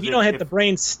 I mean, if you don't hit the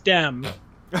brain stem,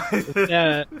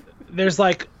 there's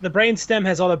like the brain stem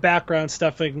has all the background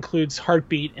stuff. It includes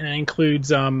heartbeat and it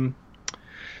includes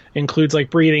like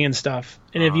breathing and stuff.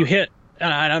 And if you hit,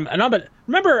 but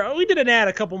remember we did an ad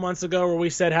a couple months ago where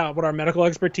we said what our medical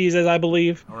expertise is. I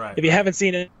believe. All right. If you haven't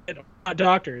seen it, not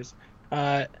doctors.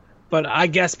 But I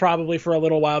guess probably for a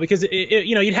little while because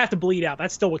you'd have to bleed out.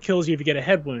 That's still what kills you if you get a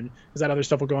head wound, because that other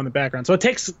stuff will go in the background. So it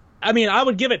takes. I mean, I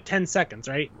would give it 10 seconds,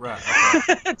 right? Right.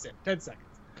 Okay. That's it, 10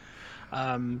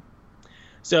 seconds.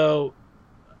 So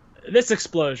this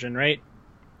explosion, right?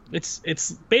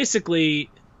 It's basically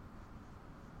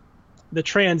the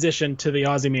transition to the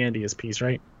Ozymandias piece,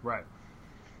 right? Right.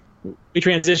 We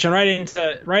transition right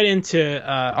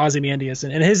into Ozymandias,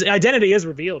 and his identity is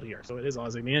revealed here. So it is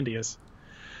Ozymandias.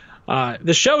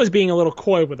 The show is being a little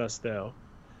coy with us, though,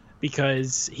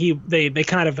 because they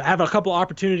kind of have a couple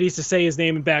opportunities to say his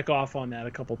name and back off on that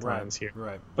a couple times here.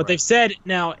 Right. But they've said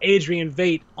now Adrian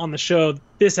Veidt on the show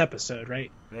this episode,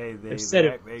 right? They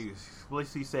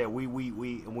explicitly said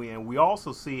we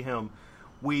also see him.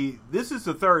 This is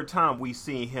the third time we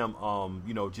see him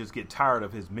just get tired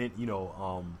of his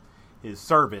his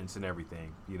servants and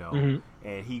everything, you know. Mm-hmm.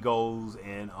 And he goes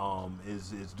and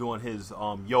is doing his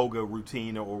yoga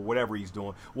routine or whatever he's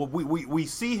doing. Well, we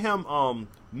see him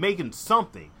making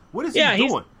something. What is he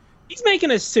doing? He's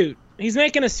making a suit. He's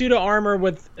making a suit of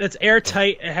armor that's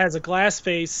airtight. It has a glass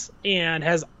face and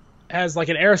has like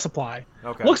an air supply.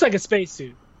 Okay. Looks like a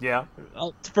spacesuit. Yeah.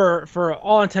 For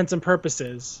all intents and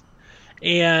purposes.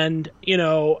 And, you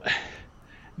know,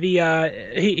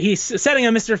 he's setting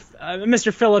a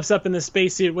Mr. Phillips up in the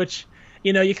spacesuit, which,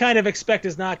 you know, you kind of expect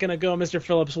is not going to go Mr.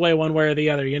 Phillips' way one way or the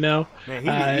other, you know?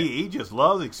 Man, he just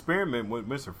loves experimenting with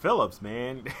Mr. Phillips,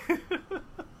 man.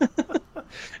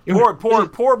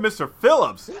 poor Mr.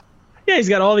 Phillips. Yeah, he's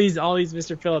got all these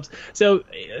Mr. Phillips. So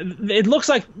it looks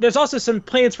like there's also some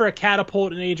plans for a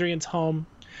catapult in Adrian's home.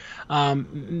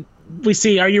 We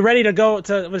see, are you ready to go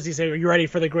to, what does he say? Are you ready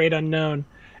for the great unknown?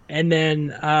 And then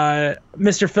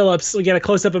Mr. Phillips, we get a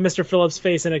close up of Mr. Phillips'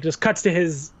 face, and it just cuts to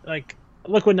his like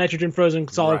liquid nitrogen frozen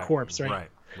solid corpse, right?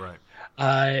 Right.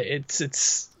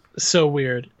 It's so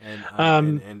weird. And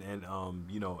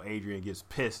you know, Adrian gets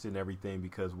pissed and everything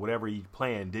because whatever he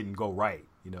planned didn't go right.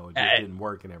 You know, it just didn't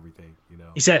work and everything. You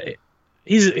know, he said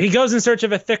he goes in search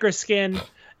of a thicker skin,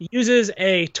 uses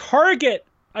a target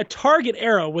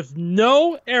arrow with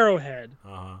no arrowhead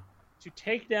to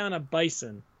take down a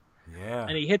bison. Yeah.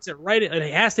 And he hits it right, and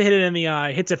he has to hit it in the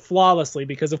eye. Hits it flawlessly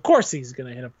because, of course, he's going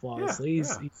to hit it flawlessly. Yeah,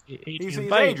 He's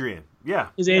Adrian. Yeah.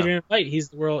 He's Adrian Veidt. He's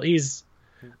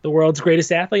the world's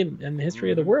greatest athlete in the history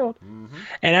of the world. Mm-hmm.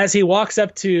 And as he walks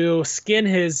up to skin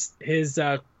his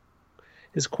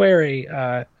quarry,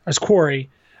 a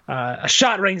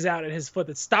shot rings out at his foot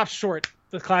that stops short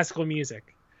the classical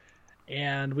music.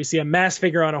 And we see a masked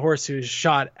figure on a horse who's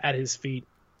shot at his feet.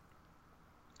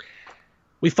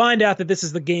 We find out that this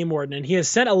is the game warden, and he has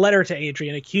sent a letter to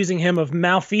Adrian accusing him of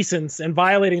malfeasance and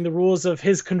violating the rules of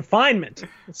his confinement.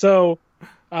 So,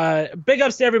 big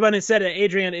ups to everyone who said that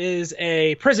Adrian is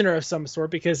a prisoner of some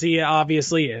sort, because he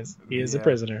obviously is. He is a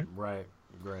prisoner. Right.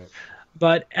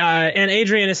 But, and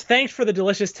Adrian is thanked for the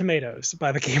delicious tomatoes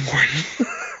by the game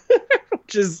warden,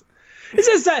 which is... It's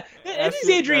just that these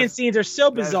Adrian scenes are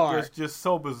so bizarre. It's just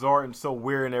so bizarre and so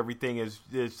weird and everything.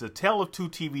 It's a tale of two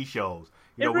TV shows.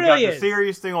 You know, it really we got the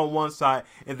serious thing on one side,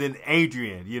 and then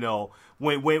Adrian. You know,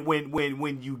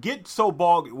 when you get too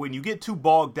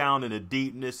bogged down in the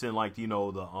deepness and like the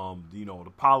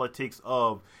politics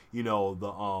of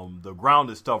the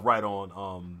grounded stuff right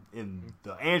on in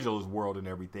the Angela's world and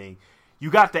everything, you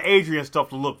got the Adrian stuff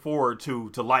to look forward to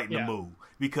lighten the mood,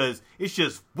 because it's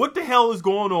just what the hell is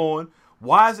going on.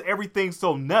 Why is everything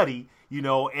so nutty? You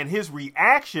know, and his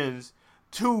reactions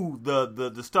to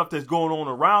the stuff that's going on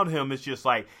around him is just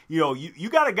like, you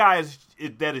got a guy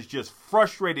that is just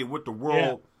frustrated with the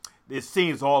world. It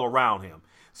seems all around him.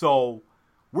 So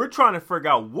we're trying to figure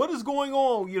out what is going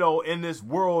on, in this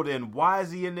world, and why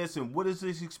is he in this, and what is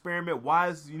this experiment? Why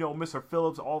is, Mr.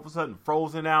 Phillips all of a sudden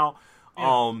frozen out?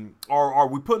 Yeah. Are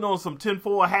we putting on some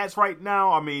tinfoil hats right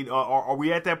now? I mean, are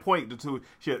we at that point?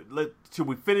 Should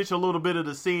we finish a little bit of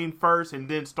the scene first and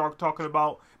then start talking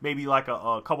about maybe like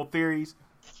a couple theories?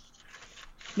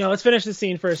 No, let's finish the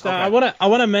scene first. Okay. I want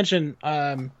to mention.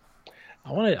 I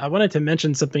wanted to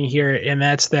mention something here, and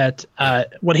that's that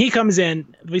when he comes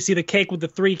in, we see the cake with the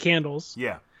 3 candles.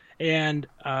 Yeah. And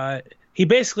he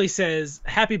basically says,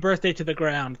 "Happy birthday" to the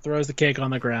ground. Throws the cake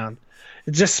on the ground.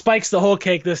 It just spikes the whole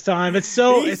cake this time. He's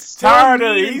tired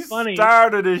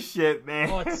of this shit,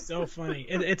 man. Oh, it's so funny.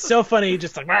 It's so funny.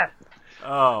 Just like, man.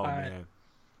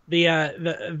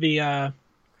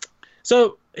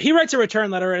 So he writes a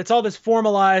return letter, and it's all this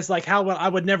formalized, like how I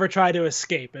would never try to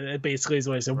escape. It basically is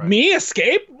what he said. Right. Me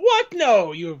escape? What?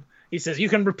 No. He says you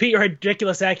can repeat your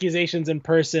ridiculous accusations in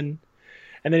person,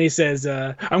 and then he says,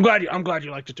 "I'm glad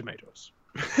you like the tomatoes."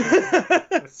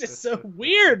 It's just so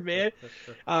weird, man.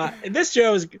 What this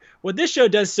show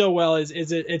does so well is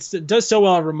it does so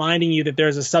well at reminding you that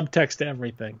there's a subtext to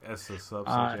everything. That's a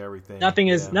subtext to everything. Nothing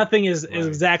is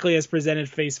exactly as presented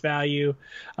face value.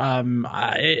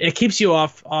 It keeps you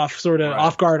off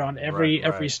guard on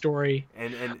every story.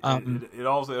 And it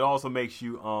also makes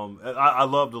you. I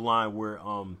love the line where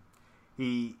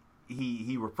he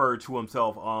referred to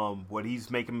himself, what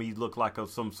he's making me look like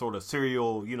some sort of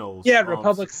serial,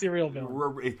 Republic serial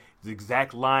villain. The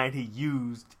exact line he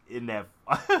used in that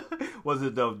was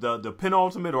it the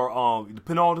penultimate or the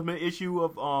penultimate issue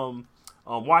of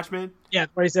Watchmen? Yeah,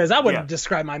 where he says, "I wouldn't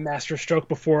describe my master stroke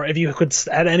before if you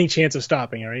had any chance of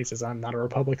stopping her." He says, "I'm not a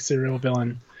Republic serial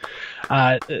villain."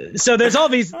 So there's all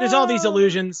these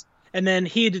illusions, and then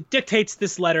he dictates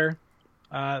this letter.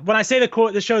 When I say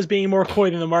the show is being more coy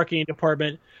than the marketing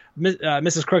department,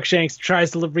 Mrs. Crookshanks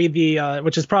tries to read the,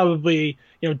 which is probably,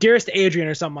 Dearest Adrian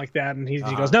or something like that. And he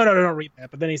goes, no, don't read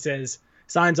that. But then he says,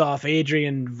 signs off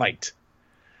Adrian Veidt.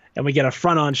 And we get a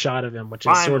front-on shot of him, which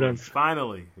is sort of...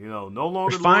 Finally, no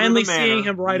longer... We're finally seeing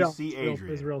him right off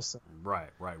his real son. Right,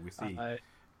 we see.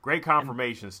 Great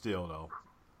confirmation still, though.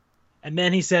 And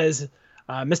then he says,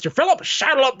 Mr. Phillips,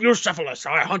 saddle up Bucephalus,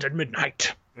 I hunted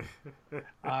midnight.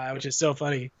 Which is so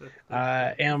funny.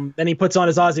 And then he puts on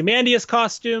his Ozymandias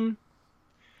costume,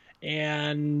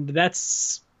 and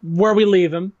that's where we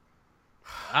leave him.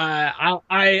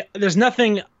 There's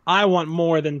nothing I want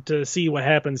more than to see what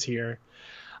happens here.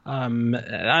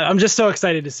 I'm just so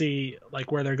excited to see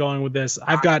where they're going with this.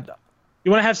 You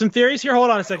want to have some theories here?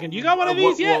 Hold on a second. You got one of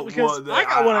these yet? Because I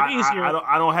got one of these here.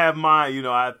 I don't have mine.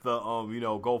 I have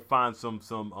to go find some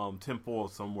tinfoil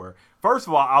somewhere. First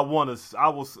of all,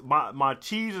 my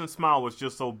cheese and smile was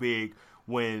just so big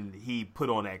when he put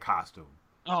on that costume.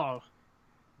 Oh.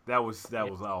 That was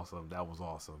awesome. That was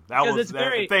awesome.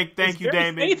 Thank you,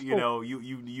 Damon. Faithful.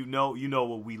 You know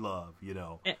what we love.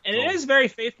 And it is very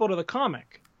faithful to the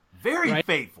comic. Very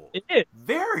faithful. It is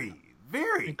very,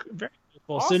 very, very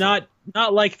faithful. Awesome. So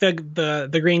not like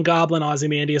the Green Goblin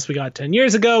Ozymandias we got 10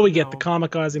 years ago. We get the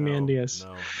comic Ozymandias.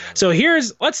 No. So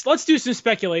let's do some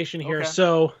speculation here. Okay.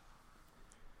 So,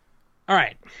 all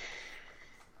right.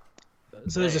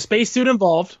 So there's a spacesuit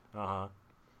involved.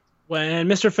 When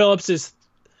Mr. Phillips is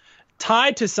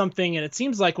tied to something, and it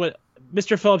seems like what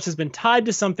Mr. Phillips has been tied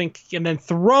to something and then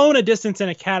thrown a distance in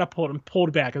a catapult and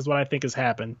pulled back is what I think has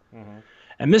happened.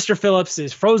 And Mr. Phillips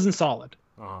is frozen solid.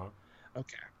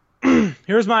 Okay.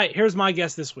 Here's my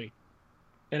guess this week,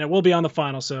 and it will be on the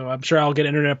final, so I'm sure I'll get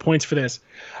internet points for this.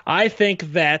 I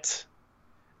think that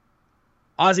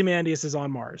Ozymandias is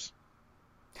on Mars.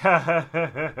 I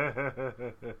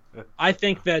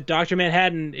think that Dr.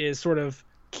 Manhattan is sort of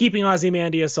keeping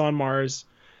Ozymandias on Mars,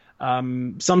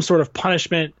 some sort of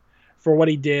punishment for what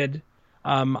he did.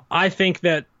 I think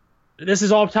that this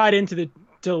is all tied into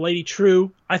to Lady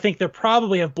True. I think they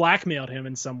probably have blackmailed him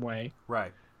in some way.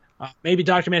 Right. Maybe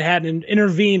Dr. Manhattan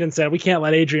intervened and said, we can't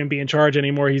let Adrian be in charge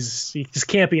anymore. He just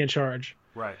can't be in charge.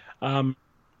 Right.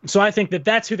 So I think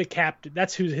that's who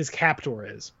his captor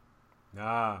is.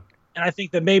 And I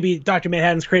think that maybe Dr.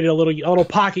 Manhattan's created a little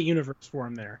pocket universe for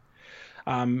him there.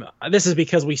 This is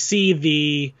because we see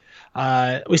the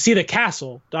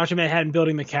castle, Dr. Manhattan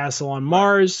building the castle on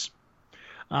Mars.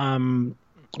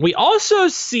 We also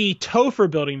see Topher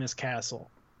building this castle.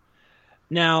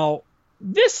 Now,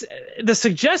 the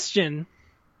suggestion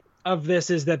of this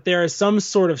is that there is some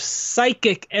sort of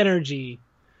psychic energy,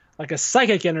 like a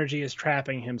psychic energy is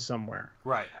trapping him somewhere.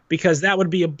 Right. Because that would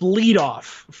be a bleed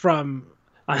off from.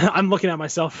 I'm looking at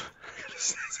myself.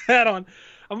 Hat on.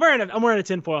 I'm wearing a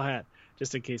tinfoil hat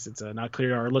just in case it's not clear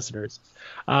to our listeners.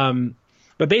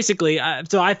 But basically,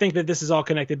 so I think that this is all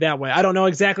connected that way. I don't know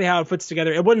exactly how it puts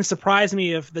together. It wouldn't surprise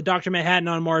me if the Dr. Manhattan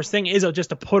on Mars thing is just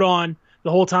to put on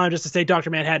the whole time, just to say Dr.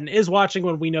 Manhattan is watching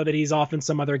when we know that he's off in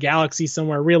some other galaxy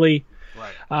somewhere. Really,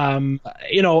 right.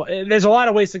 There's a lot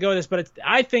of ways to go with this, but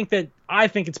I think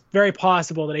it's very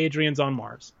possible that Adrian's on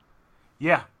Mars.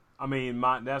 Yeah, I mean,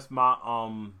 that's my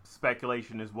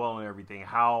speculation as well and everything.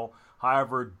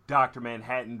 However, Dr.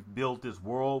 Manhattan built this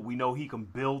world. We know he can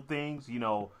build things,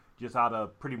 just out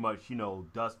of pretty much,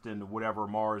 dust and whatever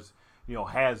Mars,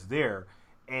 has there,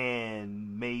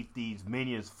 and made these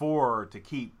minions to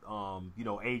keep,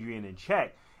 Adrian in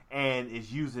check, and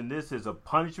is using this as a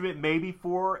punishment maybe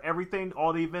for everything,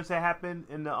 all the events that happened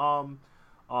in the, I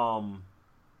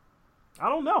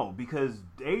don't know, because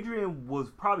Adrian was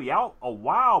probably out a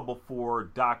while before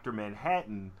Dr.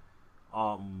 Manhattan,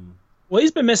 Well,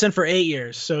 he's been missing for 8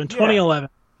 years, so in 2011.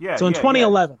 Yeah. So in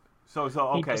 2011. Yeah. So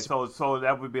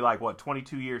that would be like what,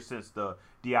 22 years since the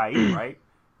DIE, right?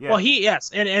 Yeah. Well,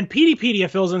 yes, and PDpedia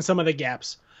fills in some of the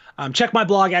gaps. Check my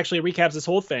blog; actually recaps this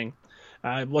whole thing.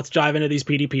 Let's dive into these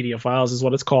PDpedia files, is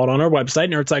what it's called on our website,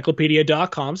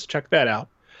 nerdcyclopedia.com. So check that out.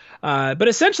 But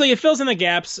essentially, it fills in the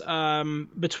gaps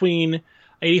between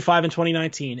 85 and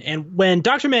 2019. And when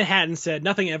Dr. Manhattan said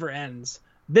 "nothing ever ends,"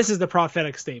 this is the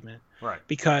prophetic statement, right?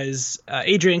 Because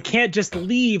Adrian can't just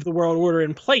leave the world order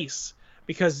in place,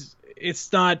 because it's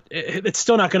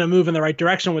still not going to move in the right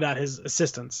direction without his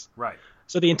assistance. Right.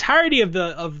 So the entirety of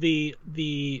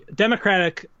the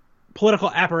Democratic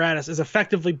political apparatus is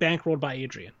effectively bankrolled by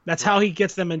Adrian. That's how he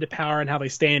gets them into power and how they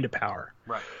stay into power.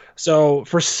 Right. So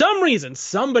for some reason,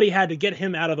 somebody had to get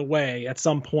him out of the way at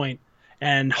some point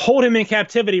and hold him in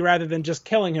captivity rather than just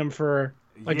killing him for,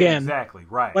 again, exactly.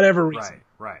 Right. whatever reason.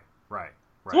 Right.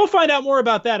 So we'll find out more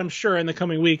about that, I'm sure, in the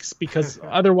coming weeks, because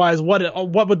otherwise, what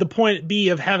would the point be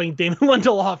of having Damon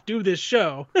Lindelof do this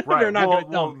show? Right.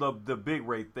 The big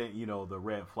rate thing, the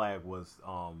red flag was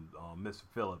Mr.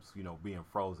 Phillips, being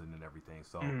frozen and everything.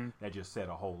 So that just said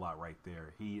a whole lot right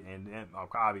there. He and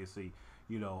obviously,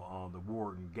 the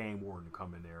game warden to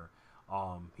come in there.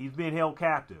 He's being held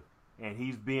captive, and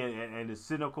he's been and his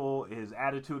cynical, his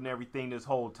attitude and everything this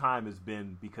whole time has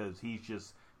been because he's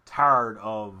just tired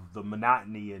of the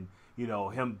monotony and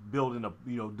him building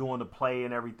doing the play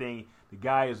and everything. The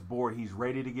guy is bored. He's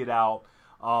ready to get out.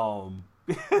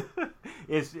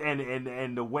 It's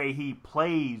and the way he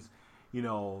plays,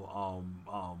 the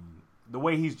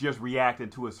way he's just reacting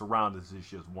to his surroundings is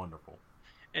just wonderful.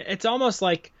 It's almost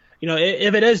like,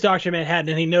 if it is Dr. Manhattan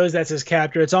and he knows that's his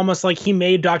captor, it's almost like he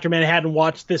made Dr. Manhattan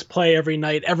watch this play every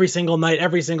night, every single night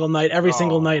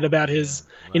about his,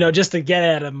 just to get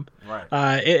at him.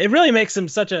 Right. It really makes him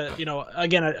such a,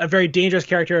 again, a very dangerous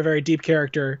character, a very deep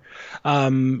character.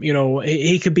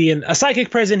 He could be in a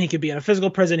psychic prison. He could be in a physical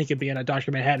prison. He could be in a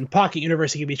Dr. Manhattan pocket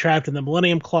universe. He could be trapped in the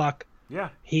Millennium Clock. Yeah.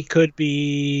 He could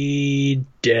be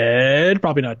dead.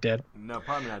 Probably not dead. No,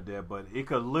 probably not dead, but it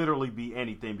could literally be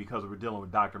anything because we're dealing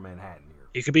with Dr. Manhattan here.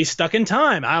 He could be stuck in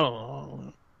time. I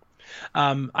don't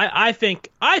know. I think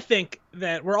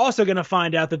that we're also going to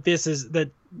find out that this is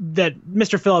that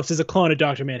Mr. Phillips is a clone of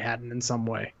Dr. Manhattan in some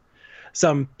way.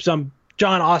 Some John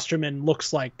Osterman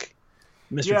looks like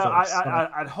Mr. Phillips.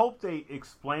 I'd hope they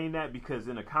explain that, because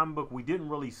in the comic book we didn't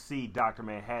really see Dr.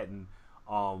 Manhattan.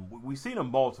 We seen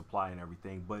him multiply and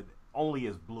everything, but only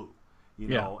as blue.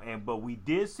 But we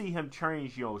did see him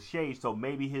change, shades, so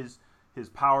maybe his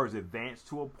powers advanced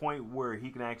to a point where he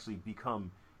can actually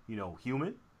become,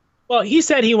 human. Well, he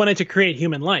said he wanted to create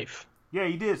human life. Yeah,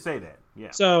 he did say that.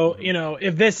 Yeah. So,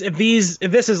 if this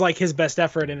is like his best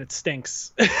effort and it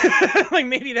stinks, like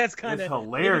maybe that's kind of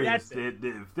hilarious.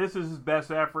 If this is his best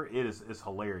effort, it's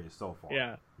hilarious so far.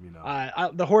 Yeah.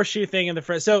 The horseshoe thing in the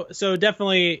first. So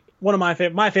definitely one of my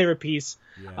favorite piece.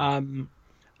 Yeah.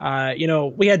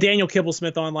 We had Daniel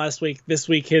Kibblesmith on last week. This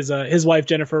week, his wife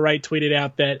Jennifer Wright tweeted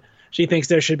out that she thinks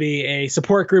there should be a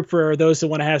support group for those who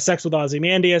want to have sex with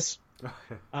Ozymandias.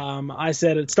 I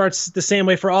said it starts the same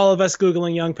way for all of us,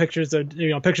 Googling young pictures of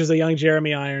young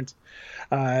Jeremy Irons.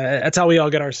 That's how we all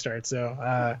get our start. So,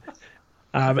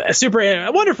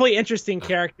 a wonderfully interesting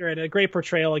character and a great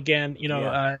portrayal again.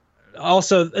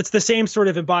 Also, it's the same sort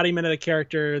of embodiment of the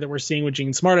character that we're seeing with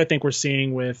Jean Smart. I think we're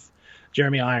seeing with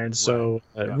Jeremy Irons. So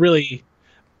really,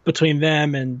 between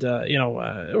them and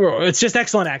it's just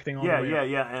excellent acting. And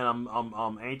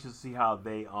I'm anxious to see how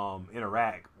they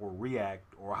interact or react,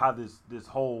 or how this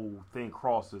whole thing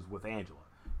crosses with Angela.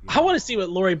 I want to see what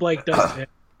Laurie Blake does to him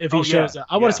if he shows up.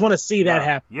 I just want to see that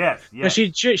happen. Yes.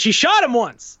 She shot him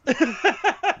once,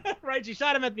 right? She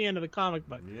shot him at the end of the comic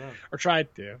book, or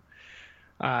tried to.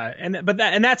 And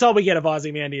that's all we get of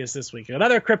Ozymandias this week.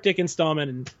 Another cryptic installment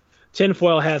in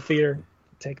Tinfoil Hat Theater.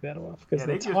 Take that off. Yeah,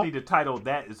 they just need to title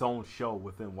that its own show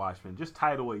within Watchmen. Just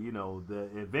title it, The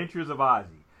Adventures of Ozzy.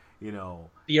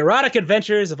 The Erotic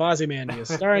Adventures of Ozymandias,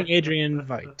 starring Adrian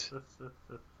Veidt.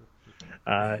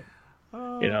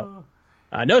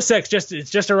 No sex, it's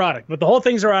just erotic. But the whole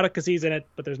thing's erotic because he's in it,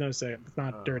 but there's no sex. It's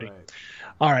not dirty. Right.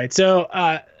 All right,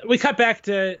 so we cut back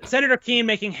to Senator Keene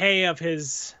making hay of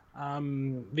his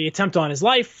the attempt on his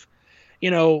life.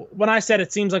 When I said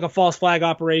it seems like a false flag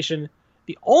operation,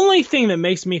 the only thing that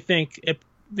makes me think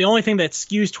the only thing that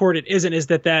skews toward it is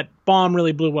that bomb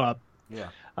really blew up. Yeah.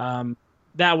 I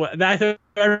thought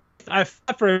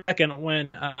for a second when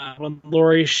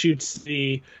Laurie shoots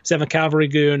the 7th Cavalry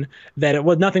goon that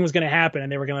nothing was going to happen,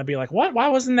 and they were going to be like, "What? Why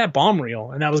wasn't that bomb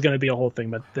real?" And that was going to be a whole thing.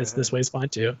 But this way's fine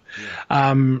too.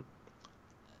 Yeah.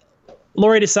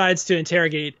 Laurie decides to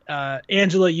interrogate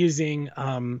Angela using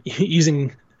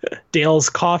Dale's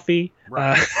coffee,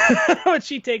 which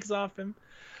she takes off him.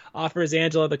 Offers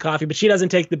Angela the coffee, but she doesn't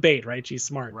take the bait, right? She's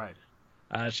smart. Right.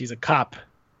 She's a cop,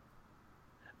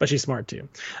 but she's smart too.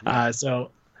 Yeah.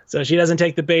 So she doesn't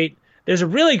take the bait. There's a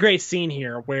really great scene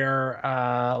here where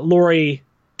Laurie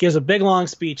gives a big long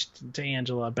speech to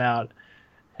Angela about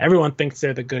everyone thinks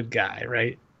they're the good guy,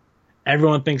 right?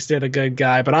 Everyone thinks they're the good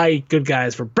guy, but I eat good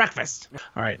guys for breakfast.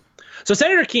 All right. So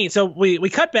Senator Keene. So we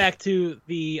cut back to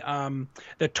the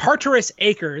Tartarus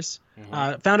Acres,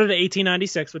 founded in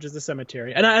 1896, which is the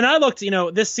cemetery. And I looked,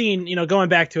 this scene, going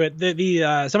back to it,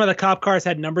 the some of the cop cars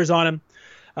had numbers on them.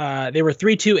 They were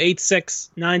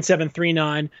 3286,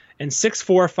 9739, and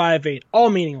 6458, all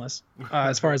meaningless,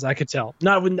 as far as I could tell.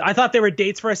 I thought they were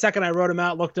dates for a second. I wrote them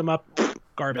out, looked them up.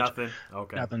 garbage. Nothing.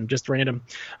 Okay. Nothing. Just random.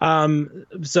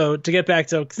 So to get back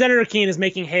to Senator Keene is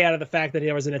making hay out of the fact that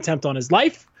there was an attempt on his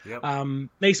life. Yep.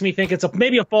 Makes me think it's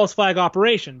maybe a false flag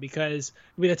operation, because it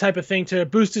would be the type of thing to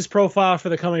boost his profile for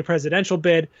the coming presidential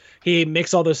bid. He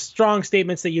makes all those strong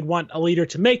statements that you'd want a leader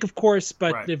to make, of course,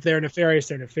 but if they're nefarious,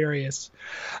 they're nefarious.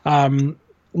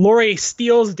 Lori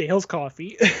steals Dale's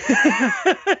coffee.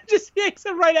 Just takes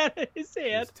it right out of his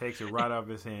hand. Just takes it right out of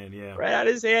his hand, yeah. Right out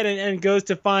of his hand, and goes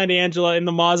to find Angela in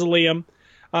the mausoleum.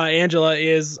 Angela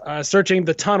is searching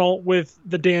the tunnel with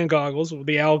the Dan goggles, with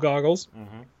the owl goggles.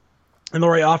 Mm-hmm. And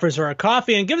Lori offers her a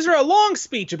coffee and gives her a long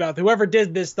speech about whoever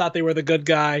did this thought they were the good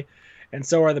guy, and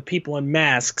so are the people in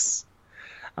masks,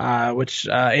 which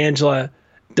Angela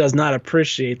does not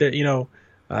appreciate. That, you know,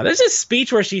 there's a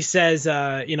speech where she says,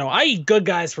 you know, I eat good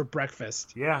guys for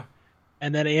breakfast. Yeah.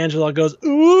 And then Angela goes,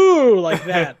 ooh, like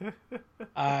that.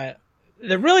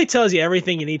 That really tells you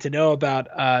everything you need to know about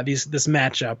this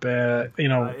matchup. You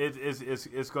know,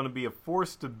 it's going to be a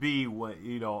force to be when,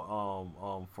 you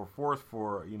know,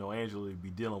 for you know, Angela to be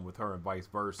dealing with her and vice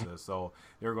versa. So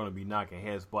they're going to be knocking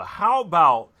heads. But how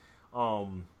about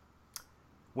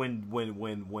when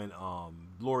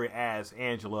Lori asks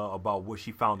Angela about what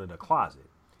she found in the closet?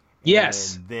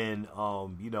 Yes. And then,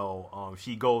 you know,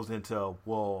 she goes into,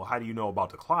 well, how do you know about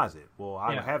the closet? Well,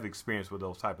 I have experience with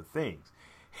those type of things.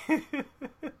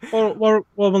 well,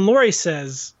 when Lori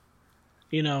says,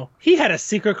 you know, he had a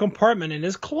secret compartment in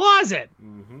his closet,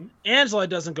 mm-hmm. Angela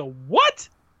doesn't go, what?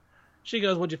 She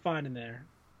goes, what'd you find in there?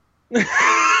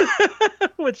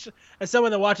 Which, as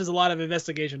someone that watches a lot of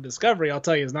Investigation Discovery, I'll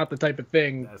tell you, is not the type of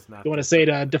thing you want to say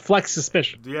to deflect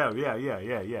suspicion. Yeah,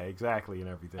 exactly, and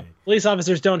everything. Police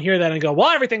officers don't hear that and go, well,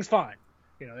 everything's fine.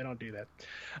 You know, they don't do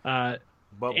that.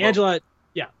 But Angela...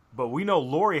 But we know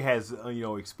Lori has, you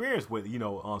know, experience with, you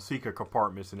know, secret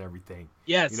compartments and everything.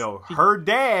 Yes. You know, her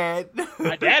dad.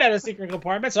 My dad had a secret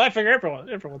compartment, so I figure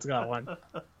everyone's got one.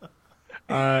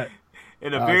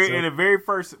 In the very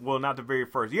first, well, not the very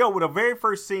first. With the very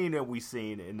first scene that we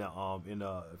seen in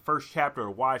the first chapter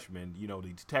of Watchmen, you know, the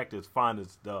detectives find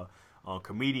the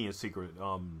comedian secret.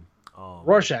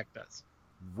 Rorschach does.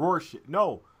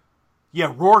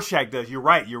 Yeah, Rorschach does. You're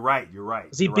right.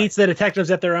 He beats the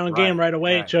detectives at their own game right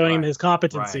away, showing him his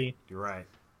competency. You're right.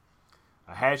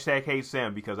 A hashtag hate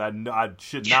Sam, because I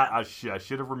should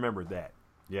have remembered that.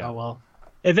 Yeah. Oh well.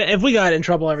 If we got in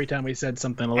trouble every time we said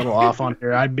something a little off on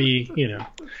here, I'd be, you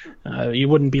know, you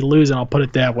wouldn't be losing. I'll put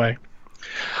it that way.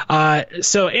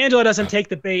 So Angela doesn't take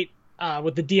the bait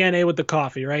with the DNA with the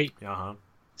coffee, right? Uh-huh.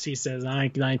 She says,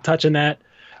 I ain't touching that,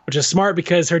 which is smart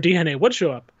because her DNA would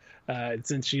show up.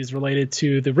 Since she's related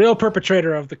to the real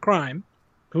perpetrator of the crime,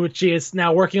 who she is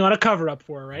now working on a cover-up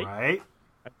for, right? Right.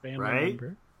 A family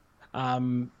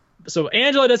member. So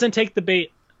Angela doesn't take the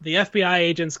bait. The FBI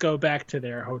agents go back to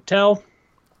their hotel,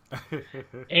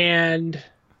 and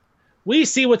we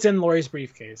see what's in Lori's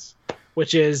briefcase,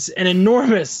 which is an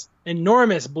enormous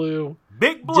blue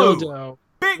dildo.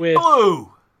 Big blue!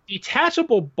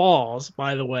 Detachable balls,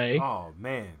 by the way. Oh,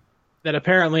 man. That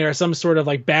apparently are some sort of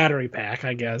like battery pack,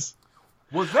 I guess.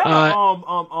 Was that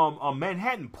a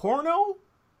Manhattan porno?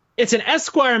 It's an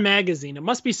Esquire magazine. It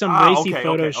must be some racy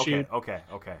photo shoot. Okay.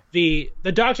 The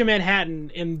Dr.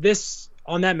 Manhattan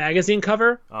on that magazine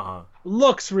cover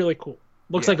looks really cool.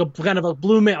 Looks like a kind of a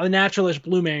naturalish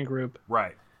Blue Man Group.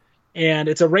 Right. And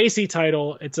it's a racy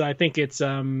title. I think it's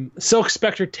Silk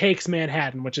Spectre Takes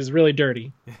Manhattan, which is really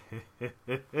dirty.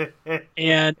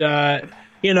 And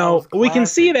you know, we can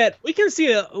see that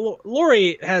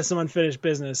Lori has some unfinished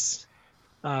business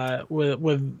with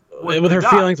her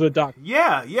feelings with Doc.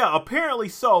 Yeah, apparently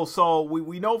so. So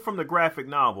we know from the graphic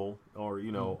novel, or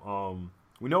you know,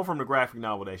 we know from the graphic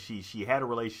novel that she had a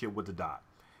relationship with the Doc.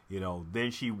 You know, then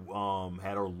she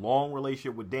had a long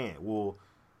relationship with Dan. Well,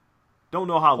 don't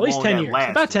know how long that lasted. At least 10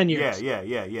 years. About 10 years.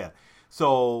 Yeah.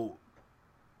 So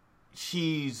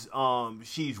she's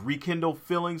rekindled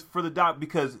feelings for the Doc,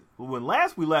 because when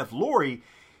last we left Lori,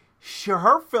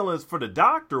 her feelings for the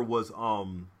Doctor was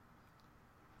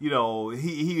you know,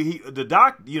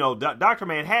 Dr.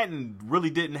 Manhattan really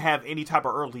didn't have any type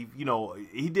of early, you know,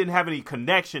 he didn't have any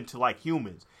connection to like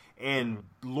humans, and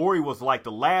Lori was like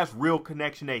the last real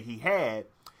connection that he had.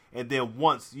 And then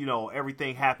once, you know,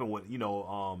 everything happened with, you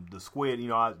know, the squid, you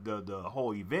know, the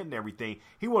whole event and everything,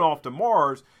 he went off to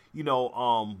Mars. You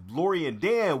know, Lori and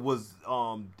Dan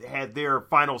had their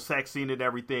final sex scene and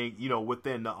everything, you know,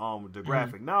 within the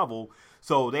graphic novel.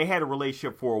 So they had a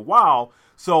relationship for a while.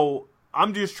 So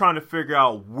I'm just trying to figure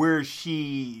out where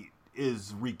she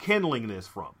is rekindling this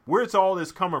from. Where's all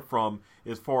this coming from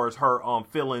as far as her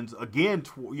feelings again,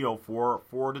 you know, for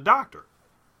the Doctor?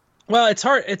 Well, it's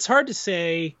hard. It's hard to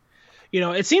say.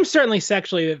 It seems certainly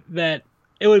sexually that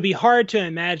it would be hard to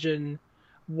imagine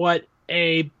what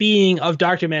a being of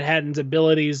Dr. Manhattan's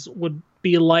abilities would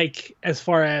be like as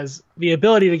far as the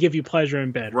ability to give you pleasure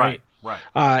in bed, right?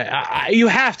 Right. You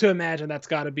have to imagine that's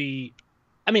got to be.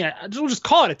 I mean, we'll just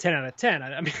call it a 10 out of 10.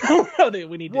 I mean, I don't know that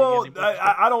we need to. Well,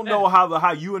 I don't know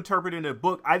how you interpret it in the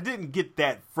book. I didn't get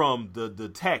that from the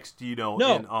text,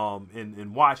 No.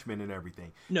 in Watchmen and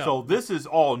everything. No. So this is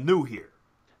all new here.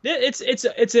 It's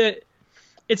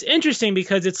interesting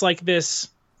because it's like this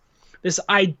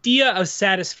idea of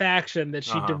satisfaction that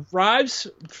she derives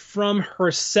from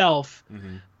herself,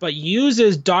 but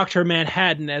uses Dr.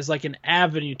 Manhattan as like an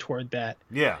avenue toward that.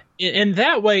 Yeah. In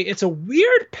that way, it's a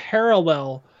weird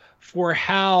parallel for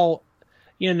how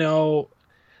Dale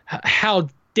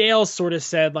sort of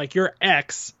said, like, your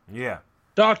ex,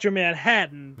 Dr.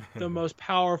 Manhattan, the most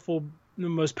powerful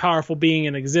being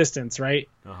in existence, right?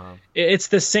 It's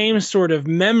the same sort of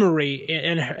memory,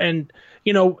 and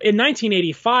in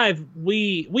 1985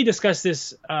 we discussed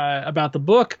this about the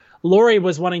book. Laurie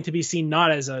was wanting to be seen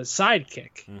not as a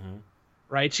sidekick,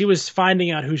 right? She was finding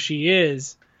out who she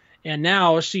is, and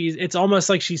now it's almost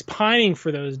like she's pining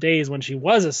for those days when she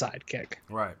was a sidekick,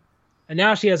 right? And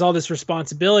now she has all this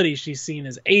responsibility. She's seen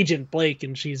as Agent Blake,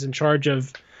 and she's in charge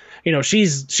of,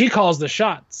 she calls the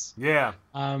shots. Yeah.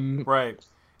 Right.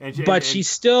 But she's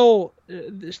still,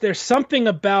 there's something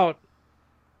about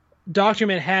Dr.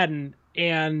 Manhattan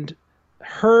and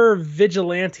her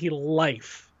vigilante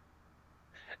life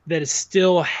that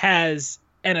still has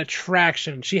an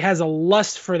attraction. She has a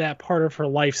lust for that part of her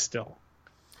life still.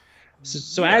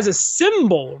 So as a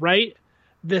symbol, right?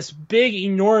 This big,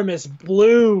 enormous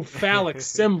blue phallic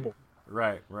symbol.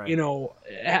 Right.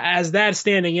 As that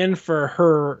standing in for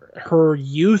her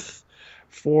youth,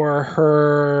 for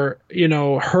her,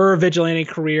 her vigilante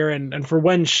career, and for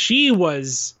when she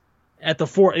was at the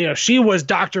fort, she was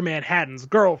Dr. Manhattan's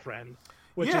girlfriend,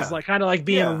 which is like kind of like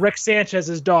being Rick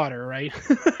Sanchez's daughter, right?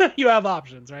 You have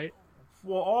options, right?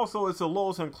 Well, also it's a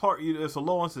Lois and Clark, it's a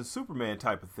Lois and Superman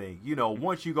type of thing.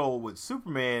 Once you go with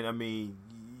Superman, I mean,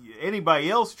 anybody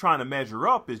else trying to measure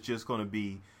up is just going to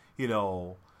be,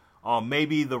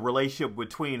 maybe the relationship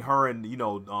between her and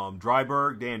Dan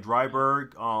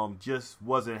Dreiberg, just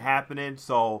wasn't happening.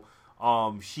 So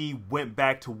she went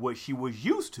back to what she was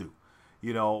used to,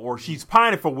 or she's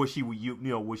pining for what she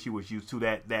was used to.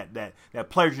 That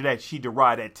pleasure that she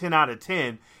derived, that 10 out of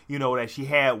 10, that she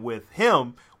had with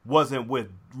him wasn't with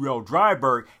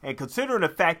Dreiberg. And considering the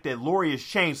fact that Laurie has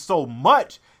changed so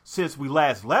much since we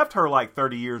last left her like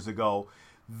 30 years ago,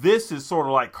 this is sort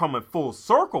of like coming full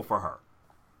circle for her.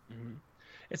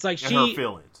 It's like her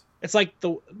feelings. It's like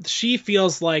she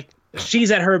feels like she's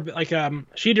at her, like,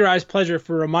 she derives pleasure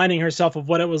for reminding herself of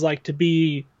what it was like to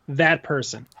be that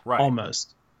person,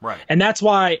 almost. Right. And that's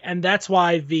why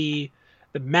the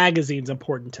magazine's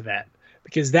important to that,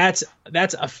 because that's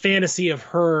a fantasy of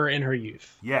her in her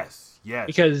youth. Yes.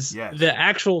 Because the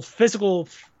actual physical,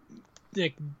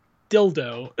 like,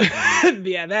 dildo,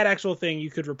 that actual thing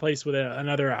you could replace with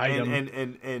another item.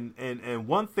 And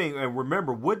one thing, and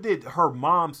remember, what did her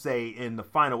mom say in the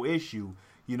final issue?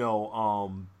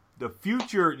 The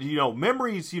future,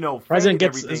 memories, present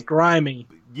is grimy.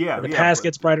 Yeah, the past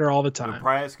gets brighter all the time. The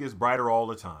past gets brighter all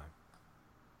the time.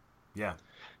 Yeah.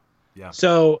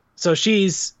 So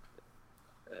she's.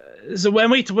 So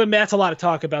when that's a lot of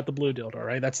talk about the blue dildo,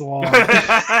 right? That's a long. We're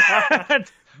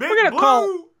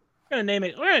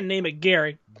gonna name it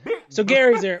Gary. So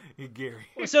Gary's there. Gary.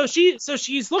 So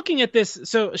she's looking at this.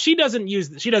 So she doesn't use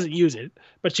it,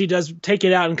 but she does take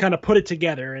it out and kind of put it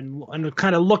together and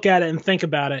kind of look at it and think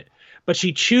about it. But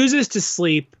she chooses to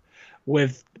sleep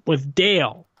with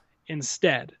Dale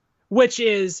instead, which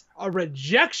is a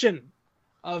rejection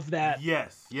of that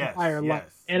entire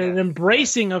life and an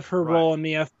embracing of her role in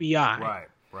the FBI.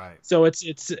 Right. So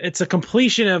it's a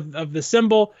completion of the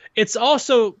symbol. It's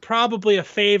also probably a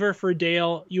favor for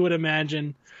Dale, you would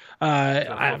imagine.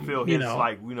 I feel his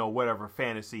whatever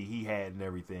fantasy he had and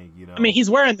everything. I mean, he's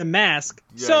wearing the mask.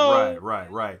 Yeah, so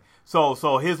right.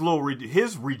 So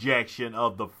his rejection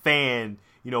of the fan,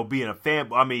 being a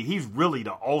fan. I mean, he's really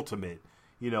the ultimate,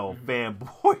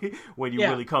 fanboy when you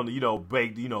really come to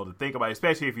to think about it,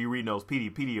 especially if you're reading those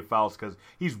Pedia files, because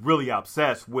he's really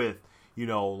obsessed with.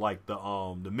 Like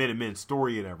the Minutemen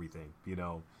story and everything, He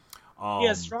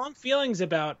has strong feelings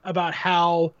about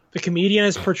how the comedian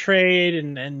is portrayed,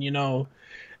 and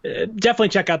definitely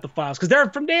check out the files, because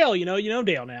they're from Dale. You know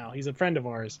Dale now. He's a friend of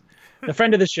ours, a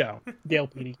friend of the show, Dale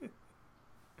Petey.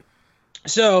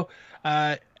 So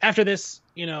after this,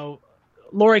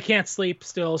 Laurie can't sleep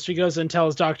still. She goes and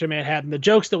tells Dr. Manhattan the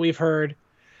jokes that we've heard.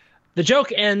 the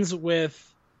joke ends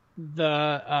with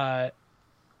the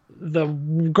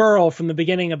girl from the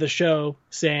beginning of the show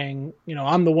saying,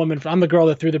 I'm the girl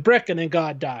that threw the brick, and then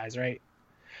God dies, right?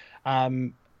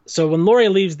 So when Laurie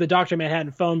leaves the Dr.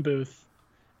 Manhattan phone booth,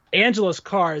 Angela's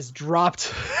car is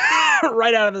dropped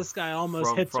right out of the sky,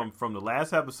 almost hits her. From the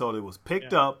last episode, it was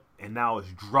picked up, and now it's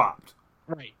dropped.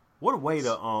 Right. What a way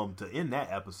to end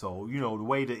that episode. The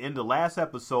way to end the last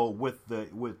episode with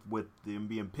them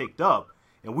being picked up,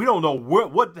 and we don't know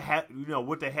what the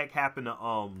heck happened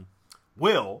to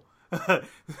Will.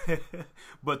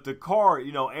 But the car,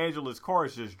 Angela's car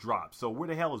is just dropped. So where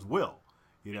the hell is Will?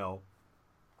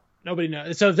 Nobody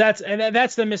knows. So that's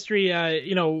the mystery.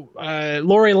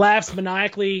 Laurie laughs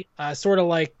maniacally, sort of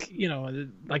like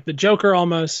the Joker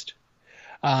almost.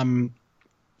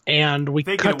 And we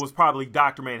thinking it was probably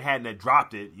Dr. Manhattan that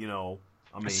dropped it.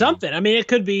 Something. I mean, it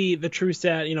could be the true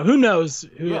stat. Who knows?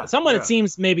 Someone it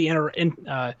seems maybe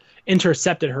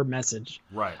intercepted her message.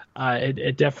 Right.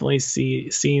 It definitely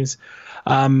seems.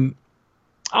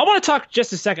 I want to talk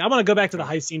just a second. I want to go back to the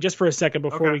heist scene just for a second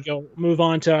before we move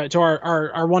on to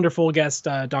our wonderful guest,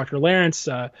 Dr. Lawrence.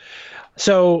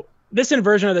 So this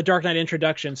inversion of the Dark Knight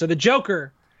introduction. So the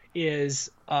Joker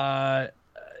is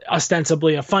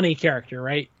ostensibly a funny character,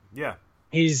 right? Yeah.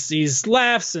 He's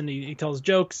laughs and he tells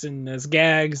jokes and has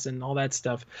gags and all that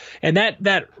stuff. And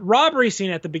that robbery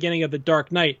scene at the beginning of the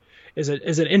Dark Knight is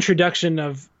an introduction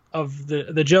of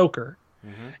the Joker.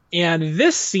 Mm-hmm. And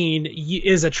this scene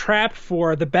is a trap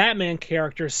for the Batman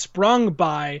character sprung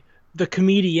by the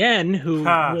comedian who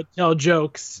would tell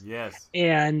jokes. Yes.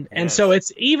 And so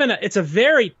it's a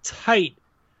very tight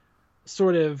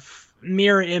sort of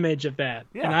mirror image of that.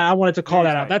 Yeah. And I wanted to call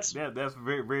that out. That's a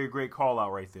very, very great call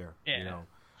out right there. Yeah.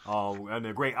 And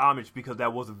a great homage because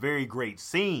that was a very great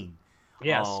scene.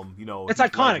 Yes. It's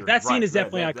iconic. That scene is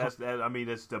definitely iconic.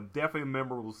 It's definitely a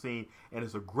memorable scene, and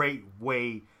it's a great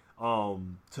way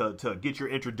to get your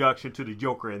introduction to the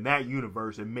Joker in that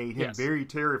universe and made him very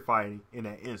terrifying in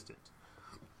that instance.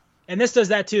 And this does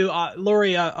that too.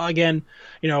 Laurie, again,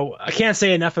 I can't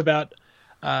say enough about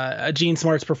Jean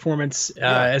Smart's performance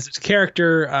as his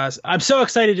character. I'm so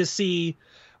excited to see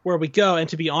where we go. And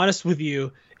to be honest with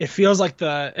you, it feels like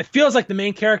the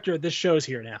main character of this show is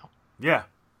here now. Yeah.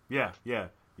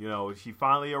 She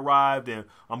finally arrived, and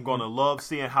I'm gonna love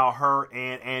seeing how her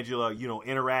and Angela,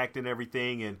 interact and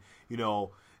everything. And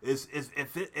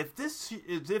if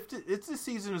this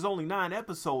season is only 9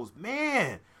 episodes,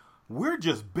 man, we're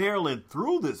just barreling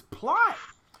through this plot.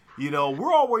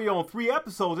 We're already on 3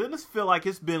 episodes, and this feel like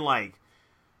it's been like,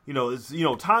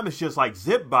 time is just like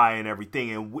zip by and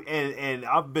everything, and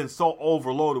I've been so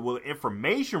overloaded with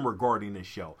information regarding this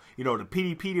show. The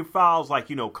PDP files,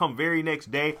 come very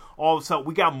next day. All of a sudden,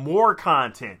 we got more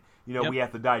content. We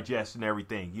have to digest and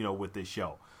everything. With this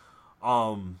show.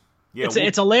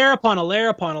 It's a layer upon a layer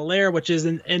upon a layer, which is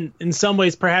in some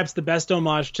ways perhaps the best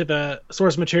homage to the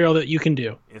source material that you can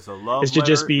do. It's a love letter.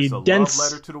 Just be it's a dense,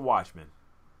 love letter to the Watchmen.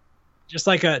 Just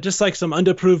like some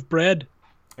underproved bread.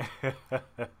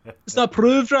 It's not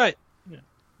proved right. Yeah.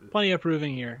 Plenty of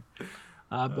proving here.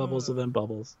 Bubbles within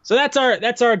bubbles. So that's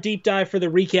our deep dive for the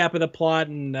recap of the plot.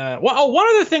 And one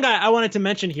other thing I wanted to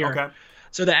mention here. Okay.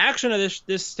 So the action of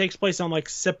this takes place on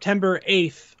September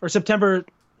 8th or September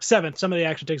 7th. Some of the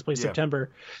action takes place September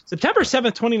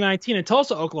 7th, 2019. In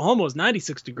Tulsa, Oklahoma, was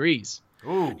 96 degrees.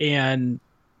 Ooh. And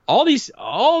all these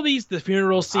the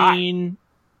funeral scene.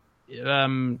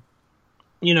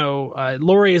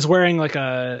 Laurie is wearing like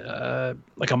a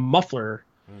muffler,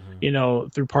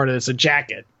 through part of this, a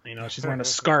jacket. She's wearing a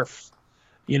scarf.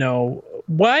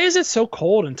 Why is it so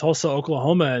cold in Tulsa,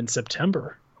 Oklahoma in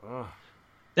September?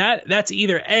 That's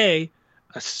either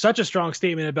such a strong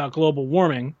statement about global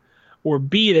warming, or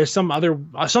B, there's something.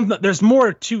 There's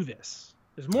more to this.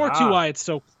 There's more to why it's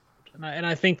so cold. And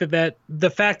I think that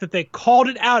the fact that they called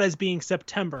it out as being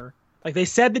September, like they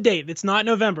said the date, it's not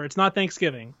November, it's not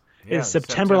Thanksgiving. It's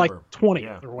September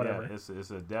 20th or whatever. Yeah, it's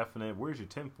a definite. Where's your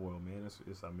tinfoil, man?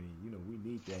 We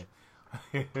need that.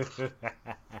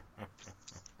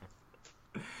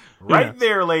 Right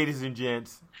there, ladies and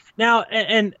gents. Now,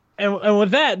 and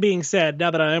with that being said, now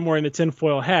that I am wearing the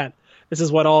tinfoil hat, this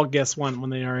is what all guests want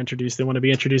when they are introduced. They want to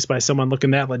be introduced by someone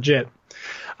looking that legit.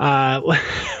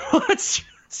 Let's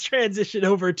transition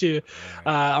over to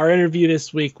our interview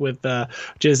this week with a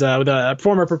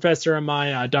former professor of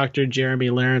mine, Dr. Jeremy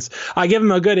Lawrence. I give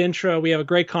him a good intro. We have a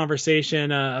great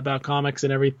conversation about comics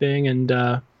and everything.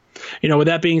 And, with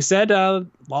that being said, I'll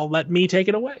let me take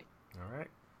it away.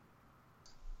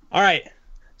 All right,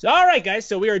 guys.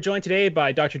 So we are joined today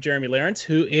by Dr. Jeremy Lawrence,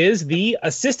 who is the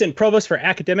Assistant Provost for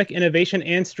Academic Innovation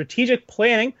and Strategic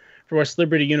Planning for West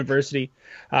Liberty University.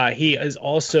 He is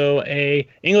also a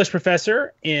English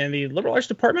professor in the liberal arts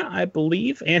department, I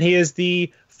believe, and he is the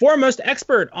foremost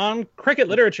expert on cricket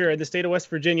literature in the state of West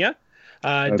Virginia.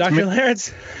 Dr.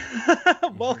 Lawrence,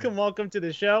 welcome to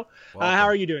the show. How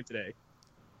are you doing today?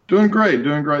 Doing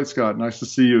great, Scott. Nice to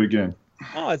see you again.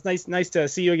 Oh, it's nice to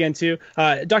see you again too.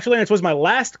 Dr. Lawrence was my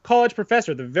last college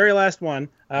professor, the very last one.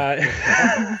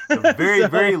 The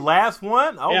very last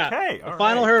one? Okay. Yeah, the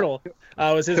final hurdle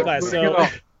was his class.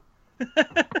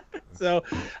 So,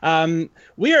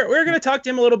 we're going to talk to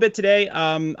him a little bit today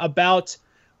about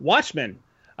Watchmen.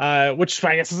 Which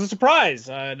I guess is a surprise,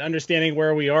 understanding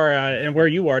where we are and where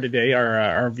you are today,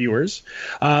 our viewers.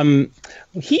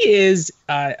 His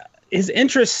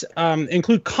interests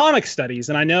include comic studies,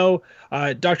 and I know,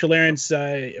 Dr. Lawrence,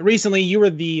 recently you were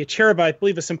the chair of, I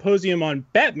believe, a symposium on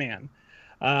Batman.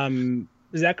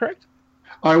 Is that correct?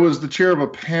 I was the chair of a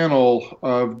panel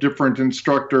of different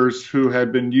instructors who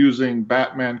had been using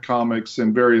Batman comics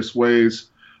in various ways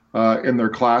in their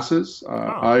classes.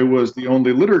 I was the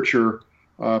only literature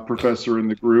professor in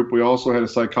the group. We also had a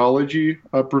psychology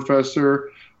professor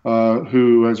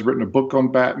who has written a book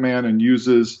on Batman and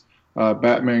uses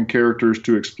Batman characters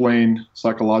to explain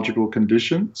psychological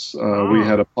conditions. We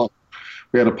had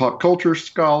a pop culture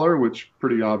scholar, which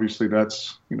pretty obviously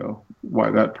that's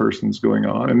why that person's going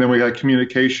on. And then we got a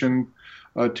communication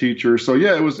teacher. So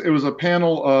yeah, it was a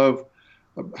panel of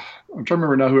I'm trying to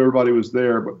remember now who everybody was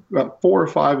there, but about 4 or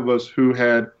 5 of us who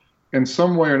had in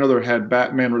some way or another had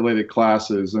Batman related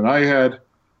classes. And I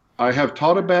have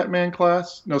taught a Batman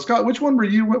class. Now, Scott, which one were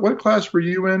you? What class were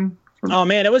you in? Oh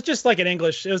man, it was just like an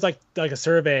English. It was like a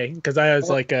survey because I was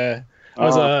I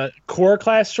was a core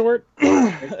class short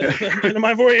in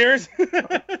my 4 years.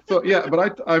 So yeah,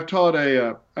 but I've taught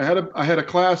I had a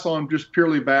class on just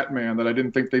purely Batman that I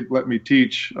didn't think they'd let me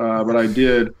teach, but I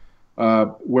did,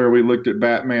 where we looked at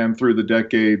Batman through the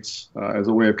decades as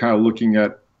a way of kind of looking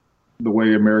at the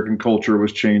way American culture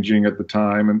was changing at the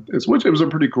time, and it was a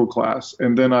pretty cool class.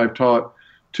 And then I've taught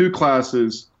 2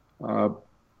 classes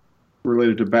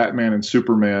related to Batman and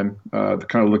Superman,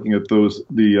 kind of looking at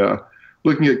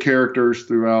looking at characters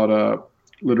throughout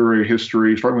literary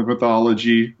history, starting with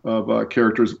mythology of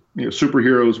characters,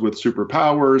 superheroes with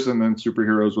superpowers, and then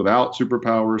superheroes without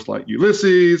superpowers like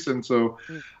Ulysses. And so,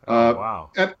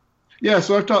 wow.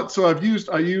 So I've taught. So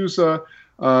I use.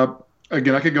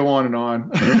 Again, I could go on and on,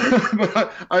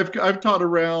 but I've taught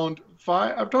around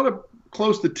 5. I've taught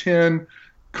close to 10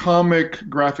 comic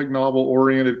graphic novel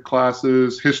oriented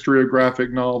classes, history of graphic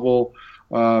novel.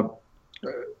 I've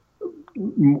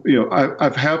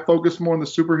focused more on the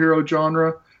superhero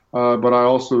genre, but I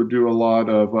also do a lot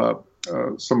of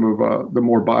some of the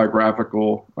more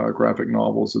biographical graphic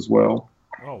novels as well.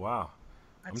 Oh wow.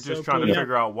 I'm just trying to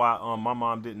figure out why my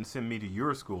mom didn't send me to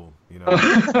your school.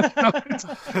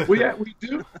 We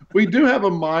do have a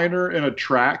minor and a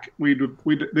track.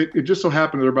 It just so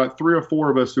happened there are about 3 or 4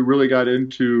 of us who really got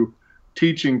into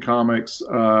teaching comics,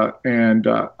 and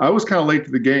I was kind of late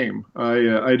to the game.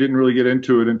 I didn't really get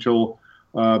into it until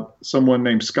someone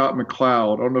named Scott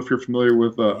McCloud. I don't know if you're familiar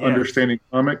with Understanding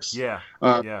Comics. Yeah.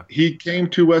 He came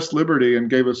to West Liberty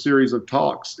and gave a series of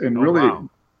talks, and Wow.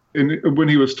 And when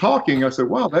he was talking, I said,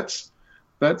 wow, that's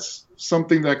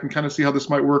something that I can kind of see how this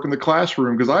might work in the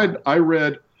classroom. Because I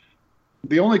read,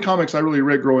 the only comics I really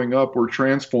read growing up were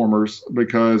Transformers,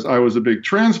 because I was a big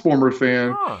Transformer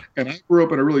fan. And I grew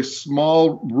up in a really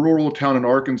small rural town in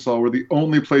Arkansas where the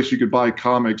only place you could buy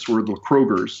comics were the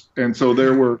Krogers. And so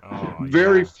there were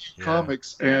very few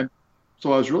comics. And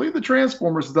so I was really into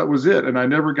Transformers. That was it. And I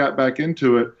never got back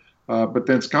into it. But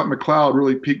then Scott McCloud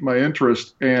really piqued my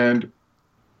interest.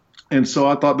 And so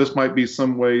I thought this might be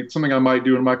something I might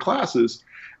do in my classes.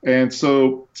 And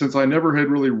so since I never had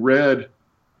really read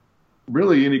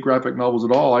any graphic novels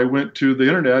at all, I went to the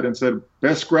internet and said,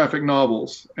 best graphic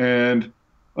novels. And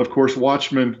of course,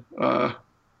 Watchmen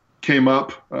came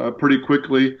up pretty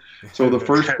quickly. So the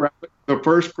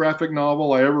first graphic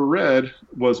novel I ever read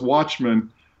was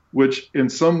Watchmen, which in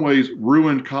some ways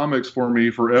ruined comics for me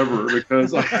forever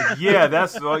because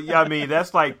that's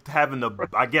like having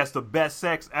the best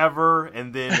sex ever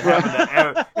and then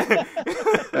having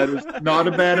that is not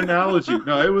a bad analogy.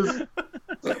 No, it was,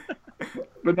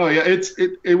 but no, yeah,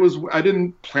 it was. I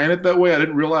didn't plan it that way. I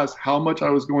didn't realize how much I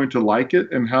was going to like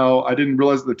it, and how I didn't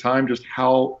realize at the time just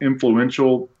how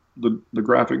influential the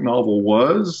graphic novel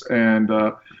was, and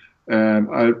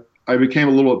I became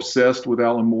a little obsessed with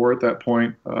Alan Moore at that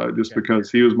point,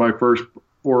 because he was my first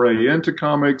foray into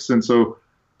comics. And so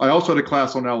I also had a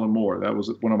class on Alan Moore. That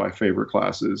was one of my favorite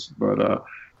classes. But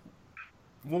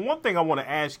Well, one thing I want to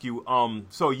ask you,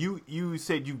 so you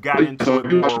said you got into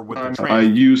it more with the I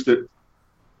used it.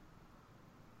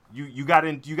 You got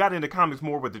into comics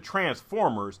more with the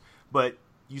Transformers, but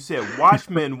you said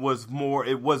Watchmen was more.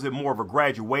 Was it more of a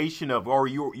graduation of, or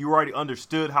you already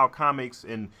understood how comics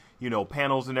and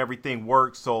panels and everything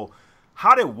work? So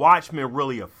how did Watchmen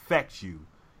really affect you?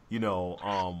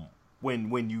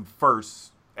 When you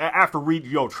first after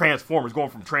reading Transformers, going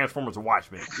from Transformers to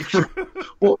Watchmen.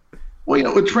 Well,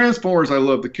 with Transformers, I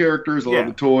love the characters, I love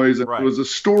the toys, and it was a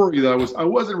story that I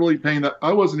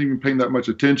wasn't even paying that much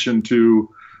attention to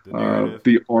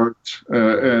the art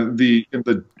and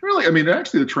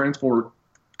actually the Transformer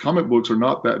comic books are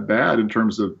not that bad in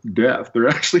terms of depth. They're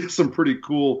actually some pretty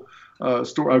cool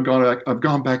story. I've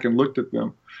gone back and looked at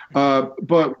them,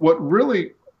 but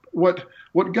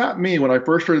what got me when I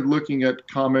first started looking at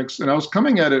comics, and I was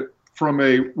coming at it from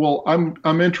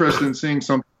I'm interested in seeing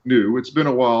something new. It's been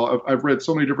a while. I've read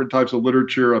so many different types of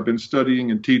literature. I've been studying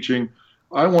and teaching.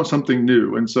 I want something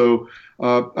new. And so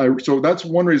so that's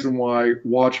one reason why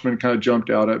Watchmen kind of jumped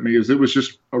out at me, is it was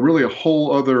just a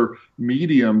whole other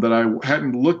medium that I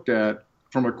hadn't looked at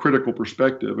from a critical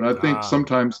perspective. And I think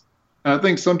sometimes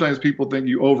people think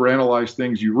you overanalyze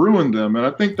things, you ruin them. And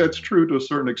I think that's true to a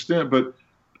certain extent. But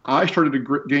I started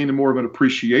to gain more of an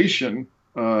appreciation,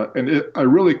 and I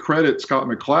really credit Scott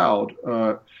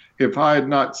McCloud. If I had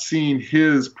not seen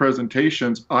his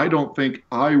presentations, I don't think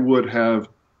I would have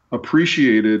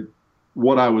appreciated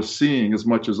what I was seeing as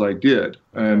much as I did.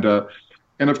 And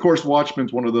of course,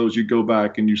 Watchmen's one of those you go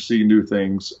back and you see new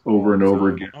things over and over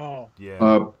again. Oh,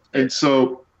 yeah. And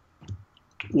so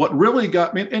what really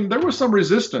got me, and there was some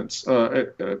resistance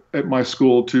at my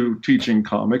school to teaching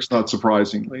comics, not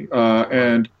surprisingly.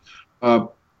 And I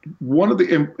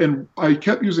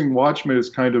kept using Watchmen as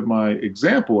kind of my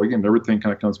example. Again, everything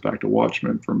kind of comes back to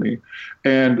Watchmen for me.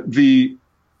 And the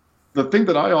thing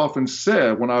that I often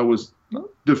said when I was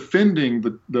defending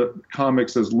the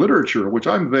comics as literature, which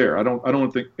I'm there. I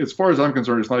don't think, as far as I'm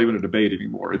concerned, it's not even a debate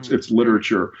anymore. It's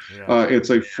literature. Yeah. It's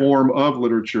a form of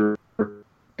literature.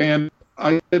 And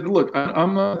I said, look,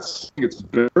 I'm not saying it's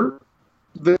better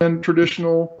than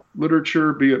traditional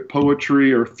literature, be it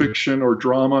poetry or fiction or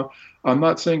drama. I'm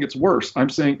not saying it's worse. I'm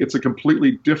saying it's a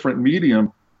completely different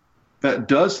medium that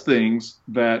does things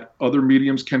that other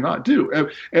mediums cannot do.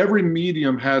 Every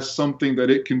medium has something that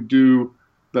it can do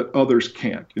that others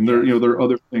can't. And there are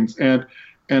other things. And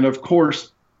of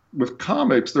course, with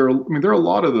comics, there are a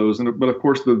lot of those. But of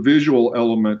course, the visual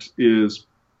element is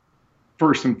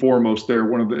first and foremost there.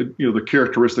 One of the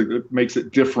characteristic that makes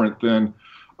it different than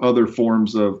other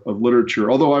forms of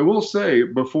literature. Although I will say,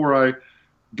 before I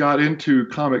got into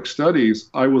comic studies,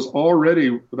 I was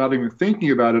already, without even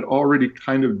thinking about it, already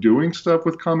kind of doing stuff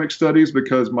with comic studies,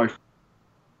 because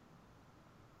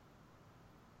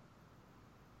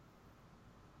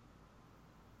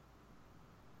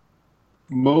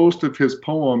most of his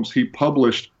poems he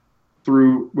published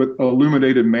with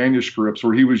illuminated manuscripts,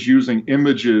 where he was using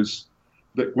images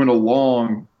that went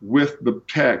along with the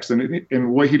text. And the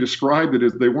way he described it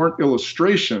is they weren't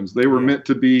illustrations. They were meant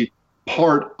to be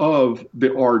part of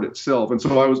the art itself. And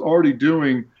so I was already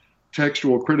doing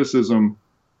textual criticism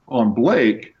on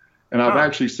Blake, and I've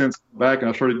actually since come back and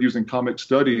I started using comic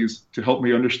studies to help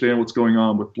me understand what's going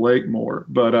on with Blake more.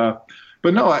 But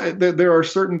no, there are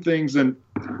certain things, and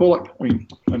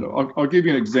I'll give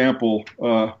you an example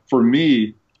for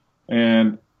me.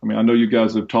 And I know you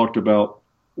guys have talked about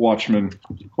Watchmen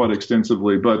quite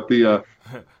extensively, but the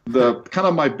kind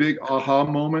of my big aha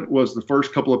moment was the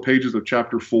first couple of pages of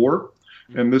chapter 4.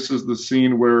 And this is the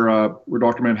scene where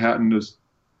Dr. Manhattan is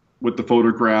with the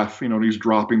photograph, and he's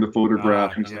dropping the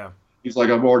photograph. He's like,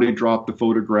 I've already dropped the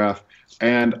photograph.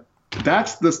 And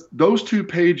those 2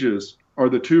 pages are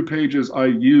the 2 pages I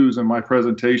use in my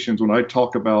presentations when I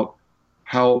talk about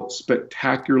how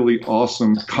spectacularly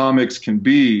awesome comics can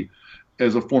be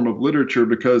as a form of literature,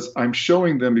 because I'm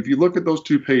showing them, if you look at those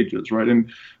 2 pages, right,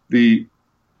 and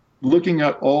looking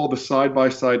at all the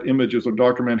side-by-side images of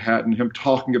Dr. Manhattan, him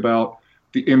talking about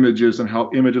the images and how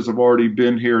images have already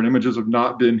been here and images have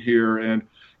not been here. And,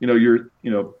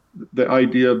 the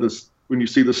idea of this, when you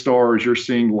see the stars, you're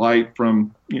seeing light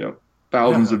from,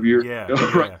 thousands of years.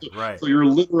 Right. So you're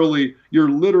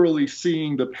literally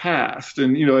seeing the past,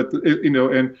 and,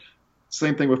 and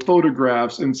same thing with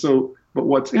photographs. And so, but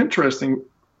what's interesting,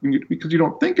 because you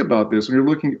don't think about this when you're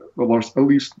looking, at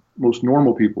least most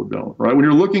normal people don't, right? When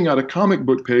you're looking at a comic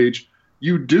book page,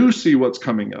 you do see what's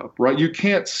coming up, right? You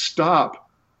can't stop.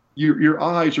 Your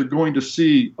eyes are going to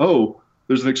see, oh,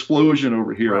 there's an explosion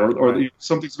over here, or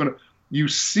something's going to. You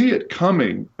see it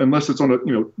coming unless it's on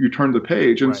you turn the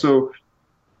page, and so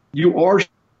you are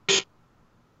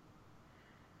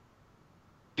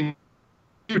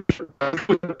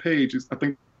the page is, I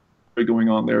think, going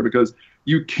on there, because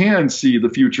you can see the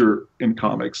future in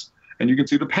comics and you can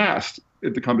see the past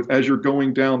at the comics as you're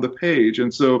going down the page.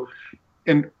 And so,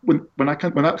 and when that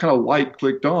kind of light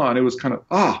clicked on, it was kind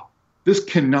of, this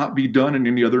cannot be done in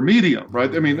any other medium,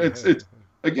 right? I mean, it's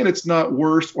again, it's not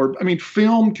worse, or I mean,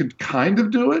 film can kind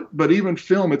of do it, but even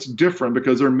film, it's different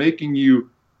because they're making you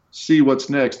see what's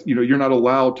next. You know, you're not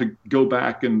allowed to go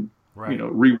back and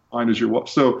rewind as you walk.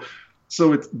 So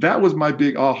that was my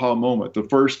big aha moment, the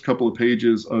first couple of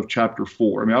pages of chapter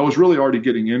 4. I mean, I was really already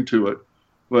getting into it,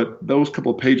 but those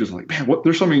couple of pages, like, man,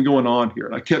 there's something going on here.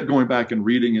 And I kept going back and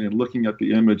reading it and looking at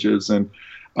the images. And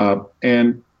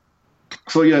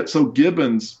so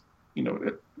Gibbons,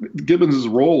 Gibbons'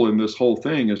 role in this whole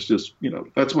thing is just,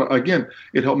 that's what, again,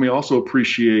 it helped me also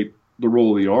appreciate the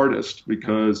role of the artist,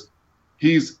 because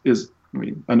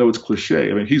I know it's cliche.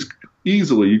 I mean, he's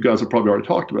easily, you guys have probably already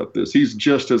talked about this, he's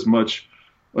just as much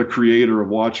a creator of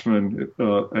Watchmen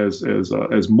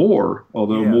as Moore,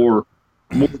 although Moore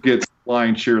gets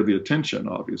lion's share of the attention,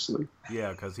 obviously.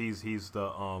 Yeah, because he's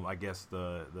the I guess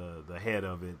the head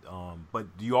of it. But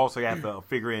you also have to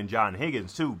figure in John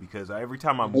Higgins too, because every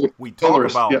time we talk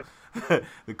about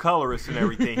the colorist and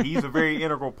everything, he's a very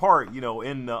integral part, in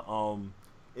the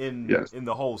in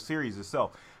the whole series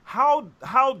itself. How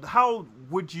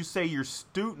would you say your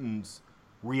students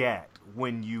react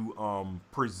when you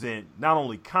present not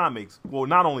only comics, well,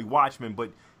 not only Watchmen,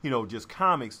 but just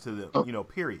comics to the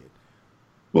period?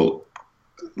 Well,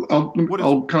 I'll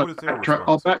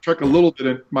backtrack a little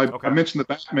bit. I mentioned the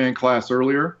Batman class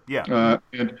earlier. Yeah.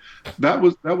 And that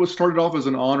was started off as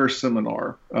an honor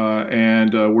seminar,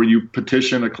 and where you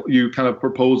petition, you kind of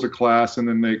propose a class, and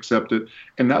then they accept it.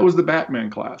 And that was the Batman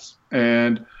class.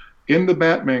 And in the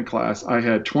Batman class, I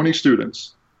had 20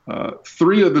 students.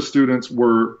 3 of the students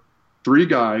were 3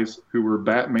 guys who were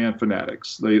Batman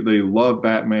fanatics. They loved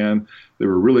Batman. They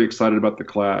were really excited about the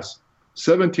class.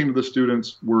 17 of the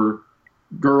students were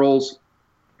girls,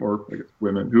 or I guess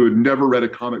women, who had never read a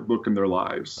comic book in their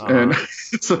lives. And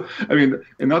so, I mean,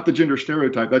 and not the gender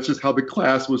stereotype, that's just how the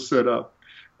class was set up.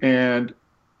 And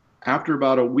after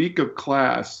about a week of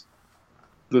class,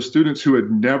 the students who had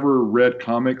never read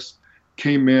comics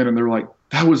came in and they're like,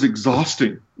 that was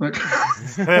exhausting. Like,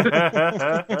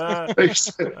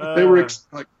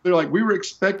 we were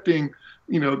expecting,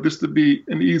 this to be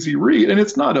an easy read, and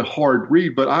it's not a hard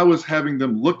read, but I was having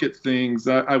them look at things.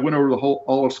 I went over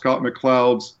all of Scott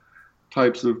McCloud's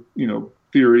types of,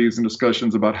 theories and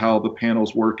discussions about how the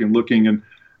panels work and looking,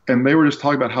 and they were just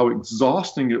talking about how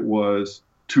exhausting it was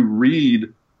to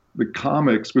read the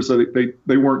comics because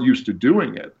they weren't used to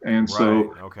doing it. And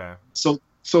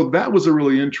so that was a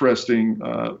really interesting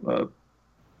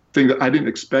thing that I didn't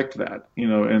expect that,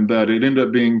 and that it ended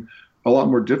up being a lot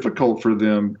more difficult for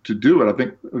them to do it.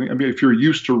 I mean, if you're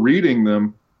used to reading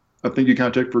them, I think you kind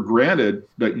of take for granted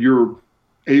that you're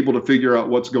able to figure out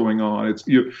what's going on.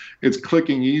 It's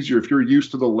clicking easier if you're used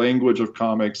to the language of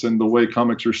comics and the way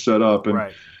comics are set up.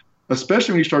 And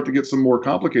especially when you start to get some more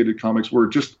complicated comics where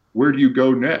do you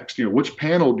go next? Which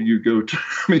panel do you go to?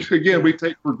 I mean, again, we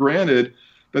take for granted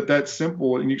that that's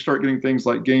simple, and you start getting things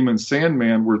like Gaiman's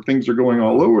Sandman where things are going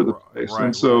all over the place.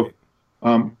 And so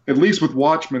at least with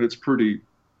Watchmen, it's pretty,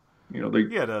 the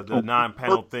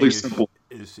 9-panel thing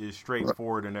is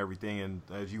straightforward and everything. And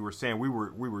as you were saying, we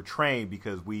were trained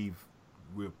because we've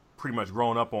pretty much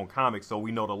grown up on comics, so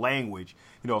we know the language.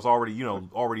 It's already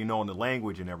already knowing the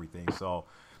language and everything. So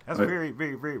that's very,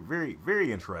 very, very, very,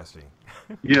 very interesting.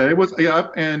 Yeah, it was. Yeah,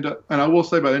 and I will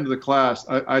say by the end of the class,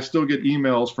 I still get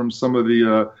emails from some of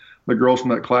the girls from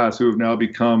that class who have now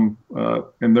become,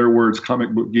 in their words,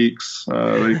 comic book geeks.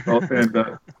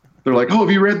 They're like, "Oh, have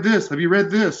you read this? Have you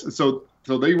read this?" So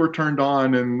they were turned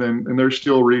on, and they're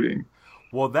still reading.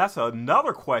 Well, that's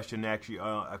another question. Actually,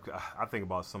 I think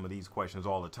about some of these questions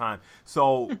all the time.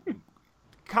 So,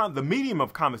 the medium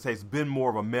of comics has been more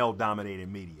of a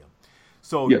male-dominated medium.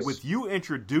 So with you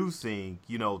introducing,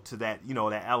 to that,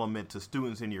 that element to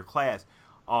students in your class,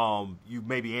 you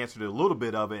maybe answered a little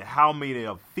bit of it. How many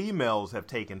of females have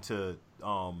taken to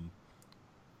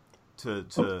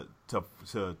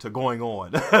going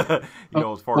on,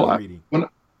 as far as reading?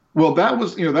 Well, that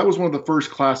was one of the first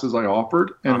classes I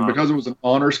offered, and because it was an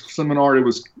honors seminar, it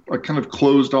was a kind of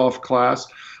closed off class.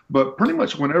 But pretty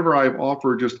much whenever I've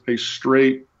offered just a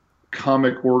straight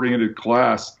comic-oriented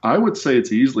class, I would say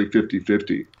it's easily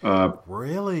 50-50.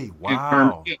 Really?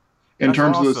 Wow. In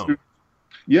terms of the students.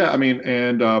 Yeah, I mean,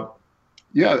 and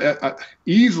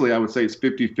easily I would say it's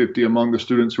 50-50 among the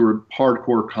students who are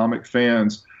hardcore comic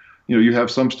fans. you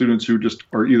have some students who just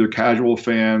are either casual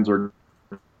fans or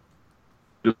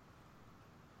just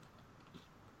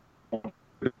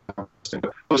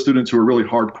students who are really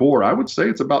hardcore. I would say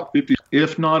it's about 50,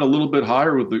 if not a little bit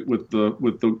higher with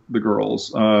the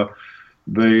girls.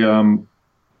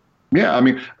 Yeah, I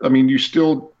mean, you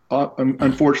still,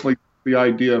 unfortunately, the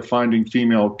idea of finding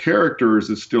female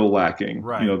characters is still lacking.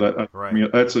 Right. I mean,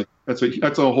 that's a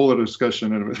whole other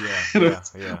discussion. And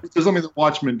it's something that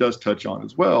Watchmen does touch on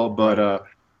as well. But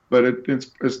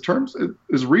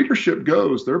as readership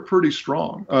goes, they're pretty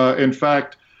strong. In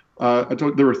fact,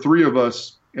 there were 3 of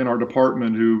us in our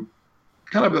department who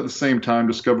kind of at the same time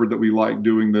discovered that we liked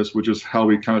doing this, which is how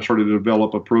we kind of started to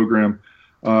develop a program.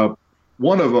 There's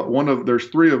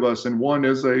 3 of us, and one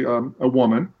is a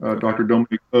woman, Dr.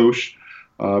 Dominique Osh,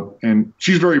 and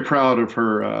she's very proud of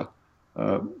her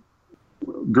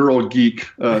girl geek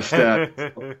stat.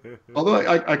 Although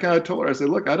I kind of told her, I said,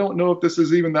 look, I don't know if this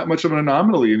is even that much of an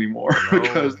anomaly anymore.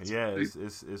 Because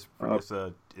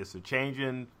it's a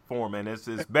changing form, and it's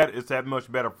better. It's that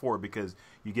much better for it because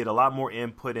you get a lot more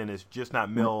input, and it's just not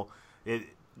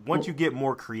once you get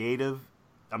more creative,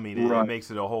 I mean, it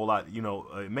makes it a whole lot.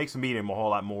 It makes the medium a whole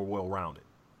lot more well-rounded.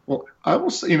 Well, I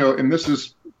will say, and this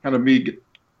is kind of me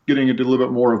getting into a little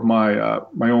bit more of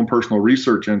my own personal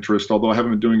research interest, although I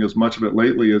haven't been doing as much of it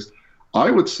lately, is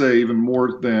I would say even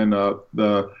more than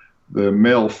the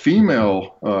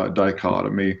male-female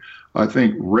dichotomy, I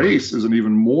think race is an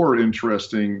even more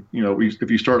interesting, if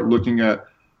you start looking at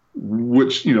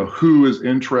which, who is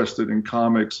interested in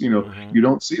comics, you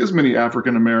don't see as many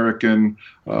African-American,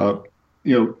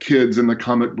 kids in the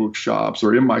comic book shops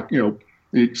or in my,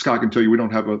 Scott can tell you we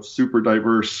don't have a super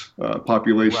diverse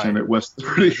population at West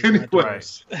Liberty anyway.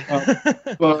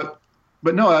 But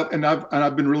no,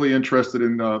 I've been really interested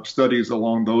in studies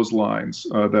along those lines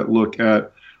that look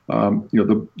at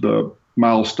the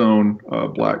milestone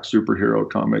black superhero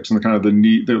comics and the kind of the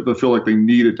need they feel like they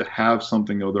needed to have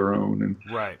something of their own. And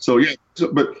so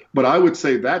but I would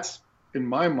say that's in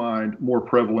my mind more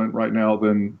prevalent right now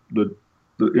than the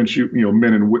issue,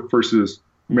 men and versus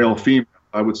male female.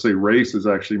 I would say race is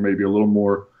actually maybe a little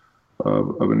more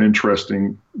of an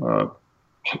interesting,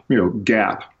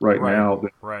 gap right now.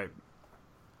 I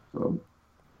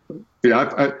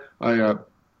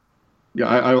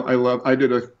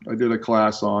did a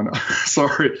class on.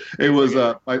 Sorry, it was.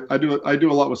 I do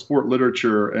a lot with sport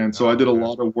literature, and so I did a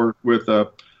lot of work with.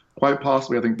 Quite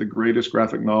possibly, I think the greatest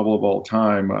graphic novel of all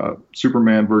time,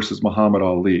 Superman versus Muhammad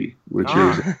Ali, which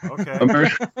is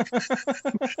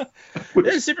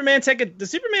Does Superman take a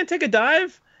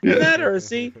dive in that, or is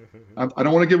he? I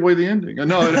don't want to give away the ending.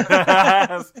 No,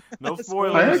 no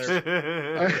spoilers.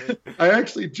 I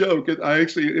actually joke. I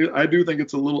do think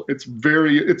it's a little.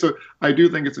 I do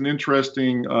think it's an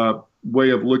interesting way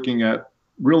of looking at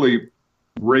really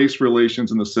race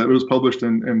relations in the set. It was published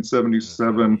in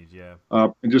 77,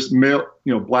 and just male,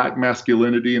 black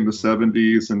masculinity in the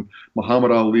 70s and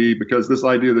Muhammad Ali, because this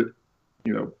idea that,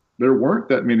 there weren't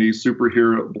that many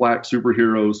black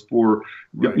superheroes for,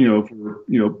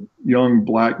 young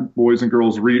black boys and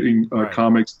girls reading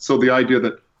comics. So the idea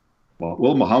that,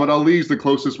 well, Muhammad Ali is the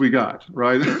closest we got,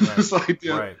 right? This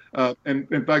idea. And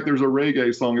in fact, there's a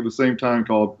reggae song at the same time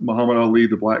called Muhammad Ali,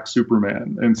 the Black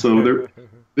Superman. And so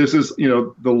this is,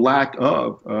 the lack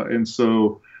of, and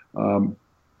so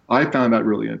I found that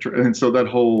really interesting. And so that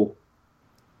whole,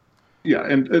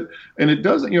 and it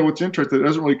doesn't, what's interesting, it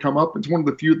doesn't really come up. It's one of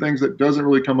the few things that doesn't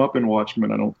really come up in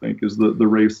Watchmen, I don't think, is the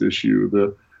race issue.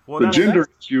 The gender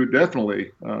issue,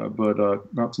 definitely, but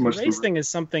not so much. The race thing is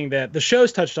something that the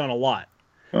show's touched on a lot.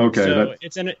 Okay.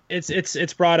 So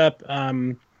it's brought up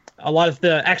a lot of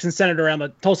the action centered around the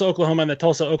Tulsa, Oklahoma, and the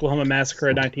Tulsa, Oklahoma massacre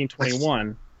in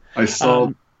 1921. I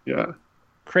saw,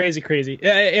 Crazy.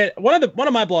 One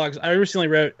of my blogs, I recently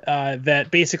wrote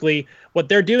that basically what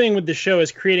they're doing with the show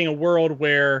is creating a world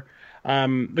where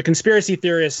the conspiracy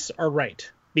theorists are right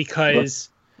because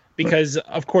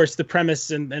of course the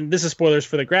premise, and this is spoilers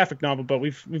for the graphic novel, but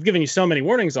we've given you so many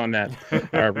warnings on that,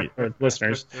 our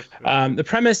listeners. The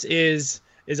premise is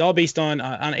all based on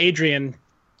Adrian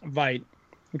Veidt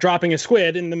dropping a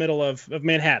squid in the middle of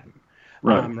Manhattan.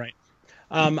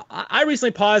 I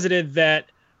recently posited that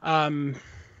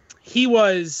he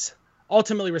was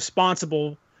ultimately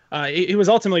responsible. He was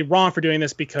ultimately wrong for doing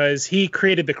this because he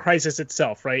created the crisis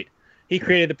itself, right? He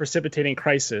created the precipitating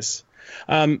crisis.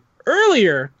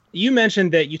 Earlier, you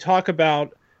mentioned that you talk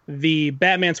about the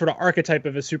Batman sort of archetype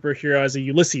of a superhero as a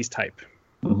Ulysses type,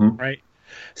 right?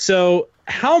 So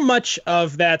how much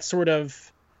of that sort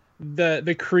of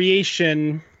the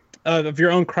creation of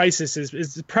your own crisis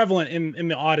is prevalent in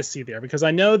the Odyssey there? Because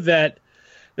I know that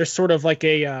there's sort of like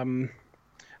a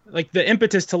like the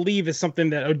impetus to leave is something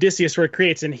that Odysseus sort of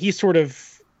creates, and he sort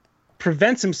of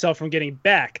prevents himself from getting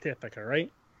back to Ithaca,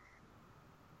 right?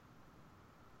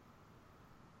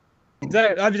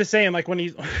 I'm just saying, like when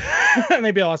he's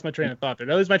maybe I lost my train of thought there.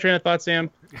 Did I lose my train of thought,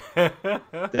 Sam?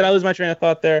 Did I lose my train of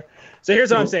thought there? So here's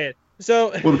what I'm saying.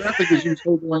 So well, the bad thing is you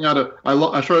started going out of.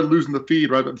 I started losing the feed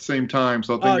right at the same time,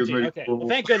 so I think it was maybe. Okay. Well,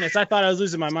 thank goodness. I thought I was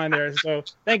losing my mind there. So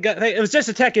thank God. It was just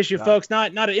a tech issue, folks,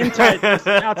 not an inside, just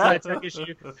an outside tech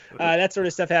issue. That sort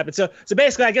of stuff happened. So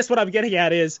basically, I guess what I'm getting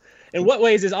at is, in what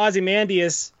ways is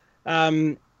Ozymandias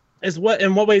kind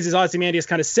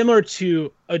of similar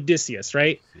to Odysseus,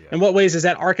 right? Yeah. In what ways is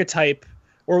that archetype,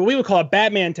 or what we would call a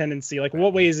Batman tendency, like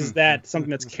what ways is that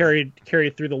something that's carried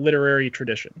through the literary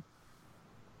tradition?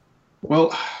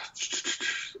 Well,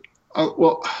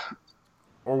 or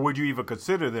would you even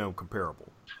consider them comparable?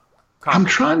 I'm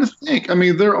trying to think. I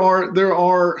mean, there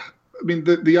are. I mean,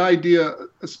 the idea,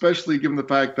 especially given the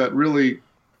fact that really,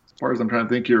 as far as I'm trying to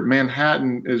think here,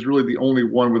 Manhattan is really the only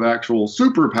one with actual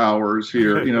superpowers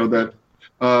here. You know that,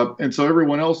 and so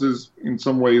everyone else is in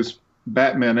some ways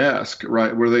Batman-esque,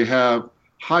 right? Where they have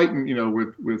heightened,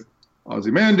 with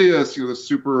Ozymandias, the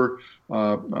super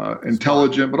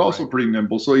intelligent, but also pretty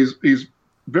nimble. So he's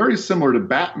very similar to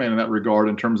Batman in that regard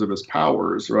in terms of his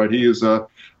powers, right? He is a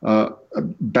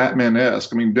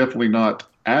Batman-esque. I mean, definitely not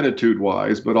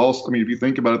attitude-wise, but also, I mean, if you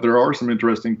think about it, there are some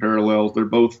interesting parallels. They're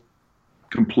both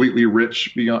completely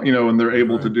rich beyond, and they're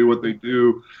able to do what they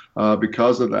do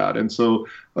because of that. And so,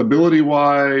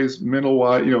 ability-wise,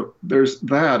 mental-wise, there's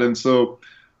that. And so,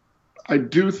 I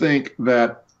do think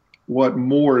that what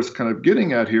Moore is kind of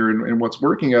getting at here and what's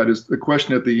working at is the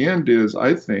question at the end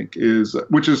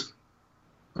which is,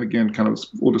 again, kind of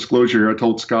full disclosure here. I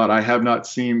told Scott I have not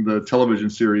seen the television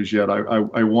series yet.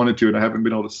 I wanted to, and I haven't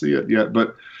been able to see it yet.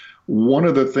 But one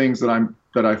of the things that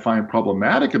I find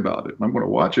problematic about it, and I'm going to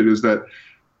watch it, is that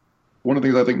one of the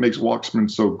things I think makes Watchmen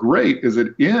so great is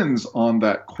it ends on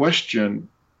that question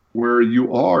where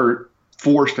you are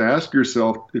forced to ask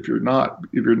yourself, if you're not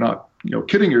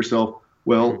kidding yourself,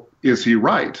 well, is he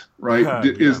right? Right?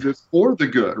 Is this for the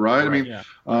good? Right? I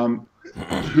mean,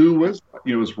 who was,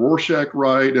 is Rorschach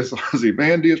right? Is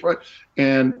Ozymandias right?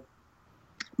 And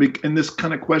this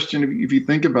kind of question, if you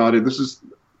think about it, this is,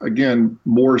 again,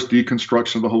 Moore's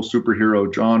deconstruction of the whole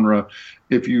superhero genre.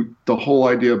 The whole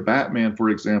idea of Batman, for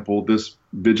example, this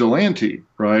vigilante,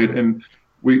 right? And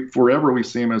we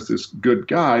see him as this good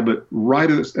guy, but right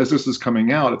as this is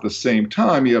coming out, at the same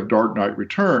time, you have Dark Knight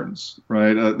Returns,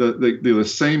 right? The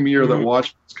same year that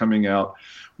Watchmen's coming out,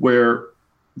 where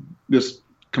this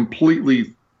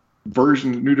completely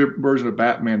new version of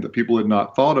Batman that people had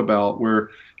not thought about, where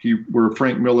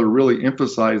Frank Miller really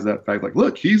emphasized that fact, like,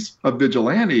 look, he's a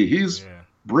vigilante, he's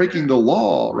breaking the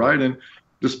law, right? And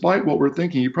despite what we're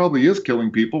thinking, he probably is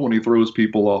killing people when he throws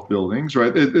people off buildings,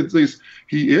 right?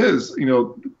 He is,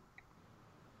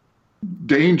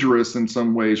 dangerous in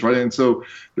some ways, right? And so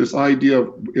this idea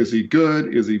of, is he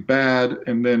good? Is he bad?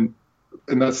 And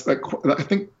that's that. I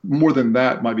think more than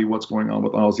that might be what's going on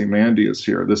with Ozymandias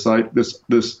here. This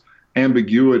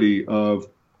ambiguity of,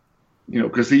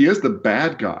 because he is the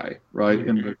bad guy, right,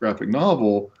 in the graphic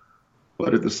novel,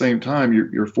 but at the same time,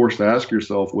 you're forced to ask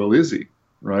yourself, well, is he?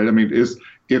 Right? I mean,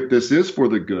 if this is for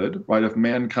the good, right? If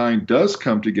mankind does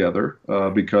come together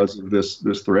because of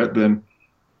this threat, then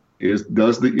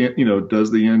does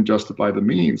the end justify the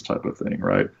means, type of thing,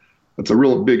 right? That's a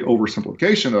real big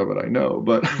oversimplification of it, I know,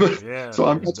 but so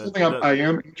that's something I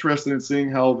am interested in seeing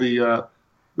how the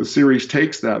series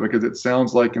takes that, because it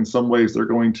sounds like in some ways they're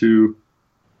going to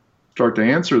start to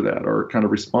answer that or kind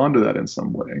of respond to that in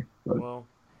some way. But, well.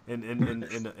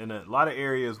 In a lot of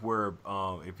areas where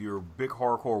if you're a big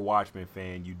hardcore Watchmen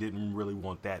fan, you didn't really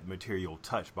want that material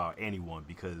touched by anyone,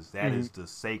 because that is the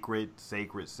sacred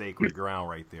ground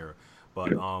right there.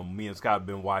 But me and Scott have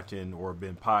been watching or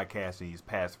been podcasting these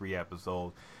past 3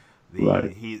 episodes.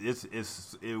 Damon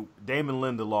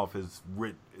Lindelof is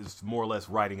more or less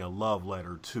writing a love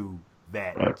letter to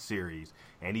that series,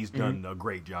 and he's done a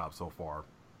great job so far.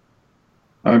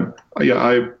 I'm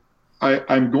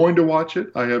going to watch it.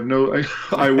 I have no.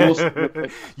 I will.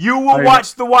 You will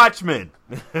watch The Watchmen.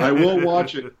 I will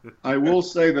watch it. I will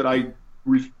say that I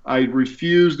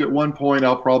refused at one point.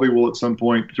 I'll probably will at some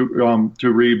point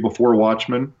to read before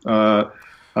Watchmen. I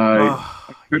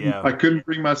couldn't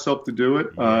bring myself to do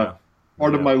it.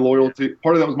 Part of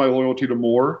that was my loyalty to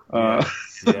Moore.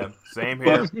 Same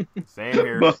here. Same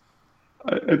here.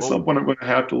 At some point, I'm going to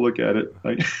have to look at it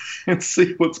and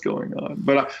see what's going on.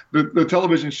 But the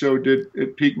television show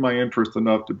it piqued my interest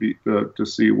enough to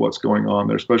see what's going on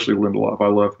there, especially Lindelof. I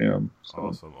love him.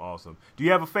 So. Awesome. Do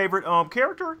you have a favorite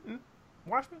character in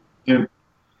Watchmen?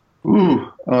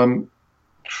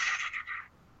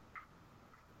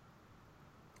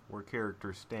 What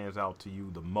character stands out to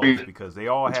you the most? Because they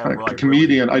all have like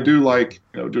comedian. Really, I do like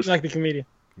just like the comedian.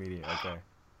 Comedian, okay.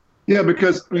 Yeah,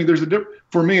 because I mean, there's a difference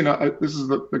for me, and this is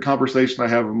the conversation I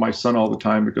have with my son all the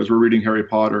time because we're reading Harry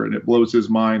Potter, and it blows his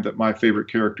mind that my favorite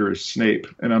character is Snape,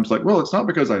 and I'm like, well, it's not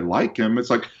because I like him; it's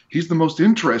like he's the most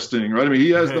interesting, right? I mean, he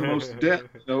has the most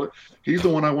depth. He's the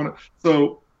one I want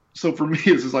to. So for me,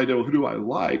 it's this idea: who do I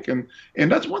like? And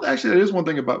that's one. Actually, that is one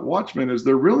thing about Watchmen is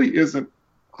there really isn't.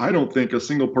 I don't think a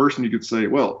single person you could say,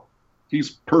 well, he's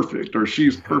perfect or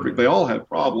she's perfect. They all have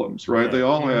problems, right? They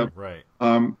all have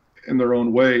in their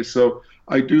own way. So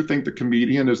I do think the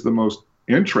comedian is the most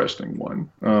interesting one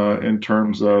in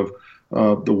terms of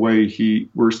the way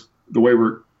we're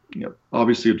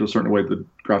obviously to a certain way the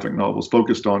graphic novel is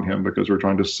focused on him because we're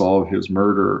trying to solve his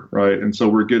murder, right? And so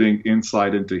we're getting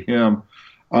insight into him.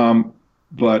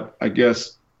 But I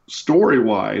guess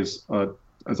story-wise,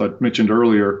 as I mentioned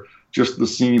earlier, just the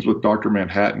scenes with Dr.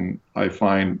 Manhattan I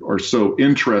find are so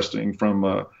interesting from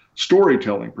a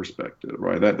storytelling perspective,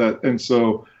 right? And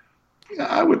so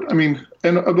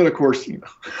but of course, again,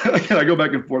 I go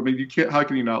back and forth. I mean, how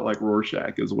can you not like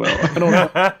Rorschach as well? I don't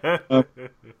know.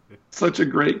 Such a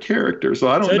great character. So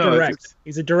I don't know. Direct.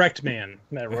 He's a direct man,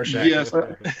 that Rorschach. Yes.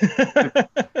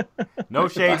 No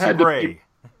shades of gray.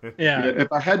 Yeah.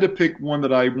 If I had to pick one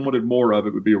that I wanted more of,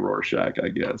 it would be Rorschach, I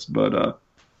guess. But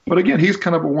again, he's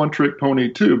kind of a one-trick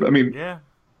pony too. I mean,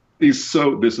 this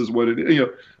is what it is.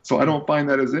 So I don't find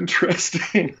that as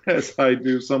interesting as I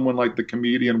do someone like the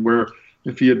comedian, where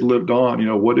if he had lived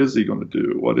on, what is he going to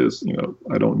do? What is,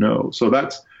 I don't know. So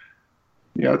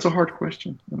it's a hard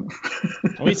question.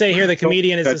 We say here the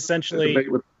comedian is essentially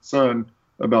debate with son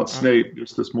about Snape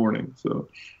just this morning. So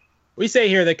we say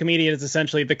here the comedian is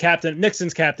essentially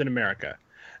Nixon's Captain America.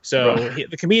 So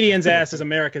the comedian's ass is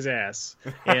America's ass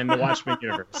in the Watchmen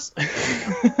universe.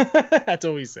 That's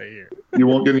what we say here. You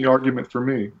won't get any argument for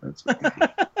me.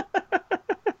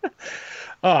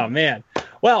 Oh, man.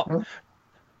 Well,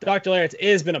 Dr. Larry, it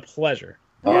has been a pleasure.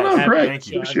 Oh, no, great.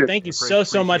 Thank you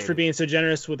so much for being so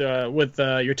generous with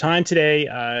your time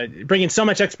today, bringing so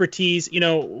much expertise.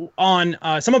 On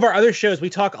some of our other shows, we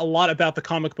talk a lot about the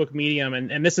comic book medium,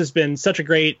 and this has been such a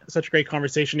great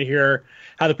conversation to hear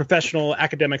how the professional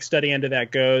academic study end of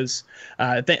that goes.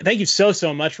 Thank you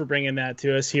so much for bringing that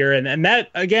to us here, and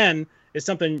that again is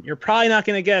something you're probably not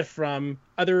going to get from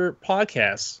other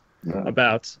podcasts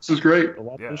about. This is great. The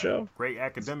Watchmen show. Great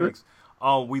academics.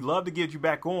 We'd love to get you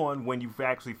back on when you've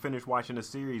actually finished watching the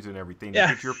series and everything to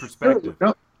get your perspective.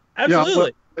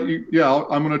 Absolutely.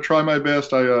 I'm going to try my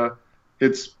best.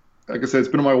 It's like I said, it's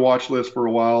been on my watch list for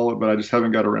a while, but I just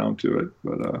haven't got around to it.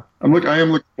 But I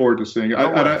am looking forward to seeing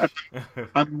it.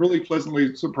 I'm really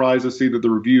pleasantly surprised to see that the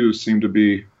reviews seem to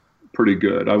be pretty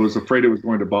good. I was afraid it was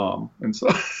going to bomb, and so.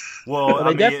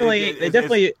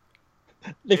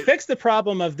 They fixed the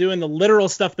problem of doing the literal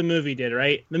stuff the movie did,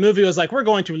 right? The movie was like, we're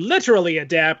going to literally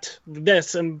adapt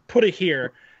this and put it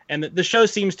here. And the show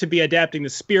seems to be adapting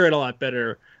the spirit a lot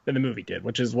better than the movie did,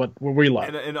 which is what we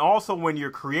love. And also when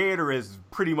your creator has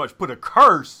pretty much put a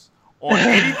curse on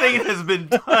anything that has been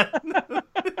done.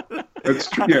 That's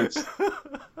true, yes.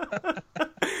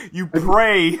 You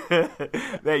pray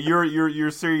that your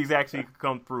series actually could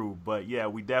come through. But yeah,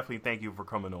 we definitely thank you for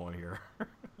coming on here.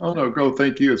 Oh, no, Go.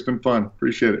 Thank you. It's been fun.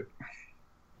 Appreciate it.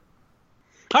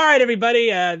 All right,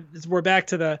 everybody. We're back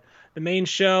to the main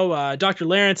show. Dr.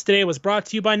 Lawrence today was brought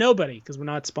to you by nobody because we're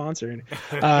not sponsored.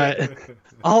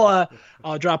 I'll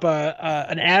drop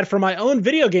an ad for my own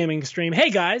video gaming stream. Hey,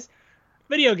 guys,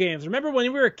 video games. Remember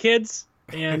when we were kids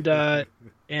and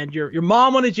your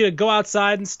mom wanted you to go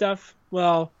outside and stuff?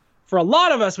 Well, for a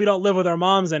lot of us, we don't live with our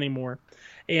moms anymore.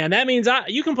 And that means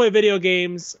you can play video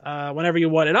games whenever you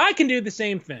want. And I can do the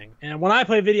same thing. And when I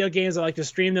play video games, I like to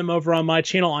stream them over on my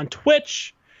channel on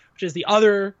Twitch, which is the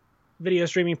other video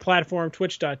streaming platform,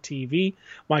 twitch.tv.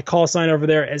 My call sign over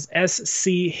there is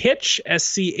SCHitch,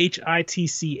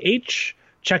 SCHITCH.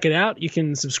 Check it out. You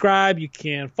can subscribe. You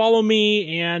can follow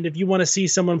me. And if you want to see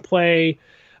someone play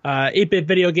 8-bit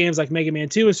video games like Mega Man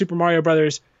 2 and Super Mario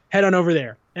Brothers, head on over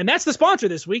there. And that's the sponsor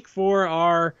this week for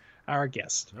our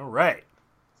guest. All right.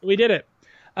 We did it.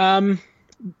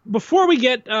 Before we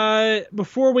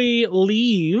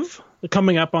leave,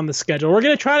 coming up on the schedule, we're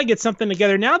going to try to get something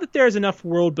together. Now that there's enough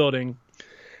world building,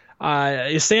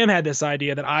 Sam had this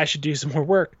idea that I should do some more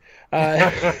work.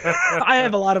 I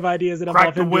have a lot of ideas that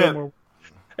involve him doing more.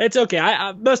 It's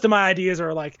okay. Most of my ideas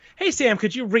are like, hey, Sam,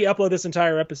 could you re-upload this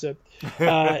entire episode?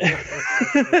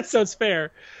 So it's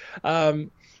fair.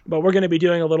 But we're going to be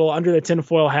doing a little Under the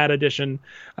Tinfoil Hat edition,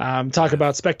 talk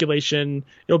about speculation.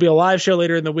 It'll be a live show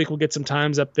later in the week. We'll get some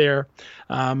times up there.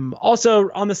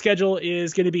 Also on the schedule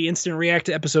is going to be Instant React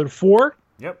to episode 4.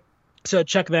 Yep. So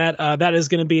check that. That is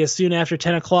going to be as soon after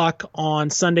 10 o'clock on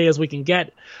Sunday as we can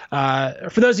get. For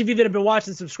those of you that have been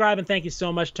watching, subscribe, and thank you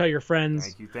so much. Tell your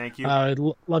friends. Thank you. I'd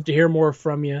love to hear more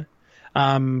from you.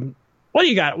 What do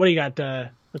you got to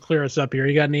clear us up here?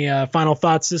 You got any final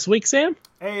thoughts this week, Sam?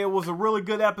 Hey, it was a really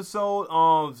good episode.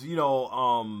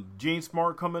 Gene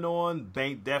Smart coming on,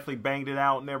 definitely banged it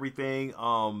out and everything.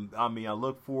 I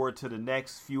look forward to the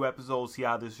next few episodes, see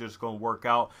how this is just going to work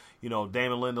out.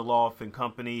 Damon Lindelof and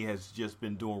company has just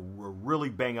been doing a really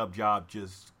bang up job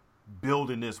just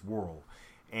building this world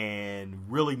and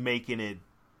really making it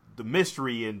the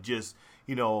mystery and just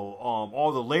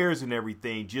all the layers and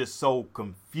everything just so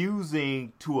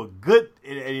confusing to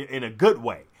in a good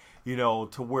way. To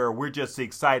where we're just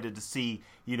excited to see,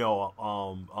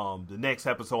 the next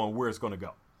episode and where it's going to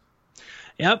go.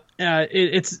 Yep.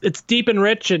 It's deep and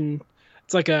rich, and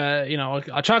it's like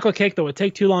a chocolate cake that would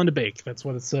take too long to bake. That's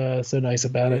what it's so nice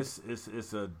about it.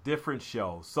 It's a different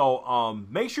show. So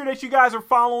make sure that you guys are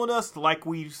following us, like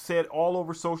we said, all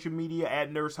over social media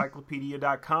at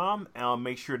nerdcyclopedia.com.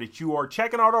 Make sure that you are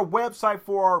checking out our website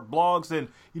for our blogs and,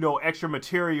 extra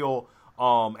material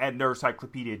at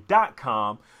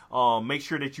nerdcyclopedia.com. Make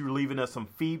sure that you're leaving us some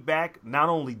feedback, not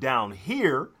only down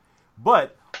here,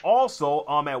 but also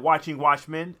at Watching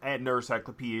Watchmen at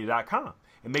nerdcyclopedia.com.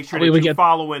 And make sure that you're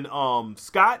following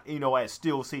Scott, at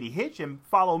Steel City Hitch, and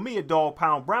follow me at Dog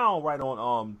Pound Brown right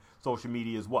on social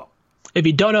media as well. If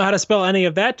you don't know how to spell any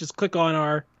of that, just click on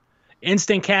our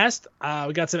Instant Cast.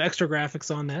 We got some extra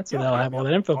graphics on that, so that'll have all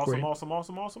that info for you.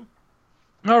 Awesome.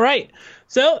 All right.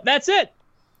 So that's it.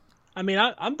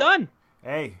 I'm done.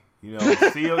 Hey, see you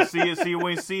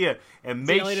when you see you. And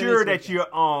make sure that you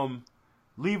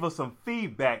leave us some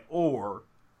feedback, or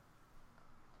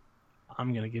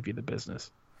I'm gonna give you the business.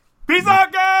 Peace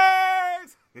out,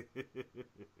 guys. All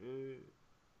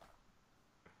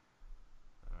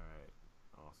right,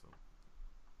 awesome.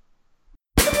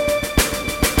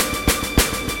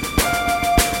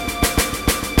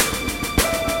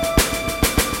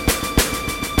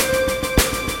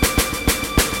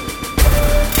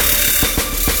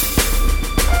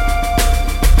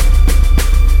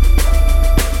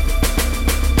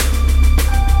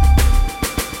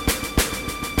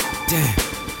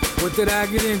 What did I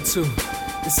get into?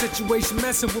 The situation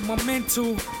messing with my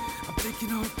mental. I'm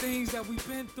thinking all things that we've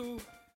been through.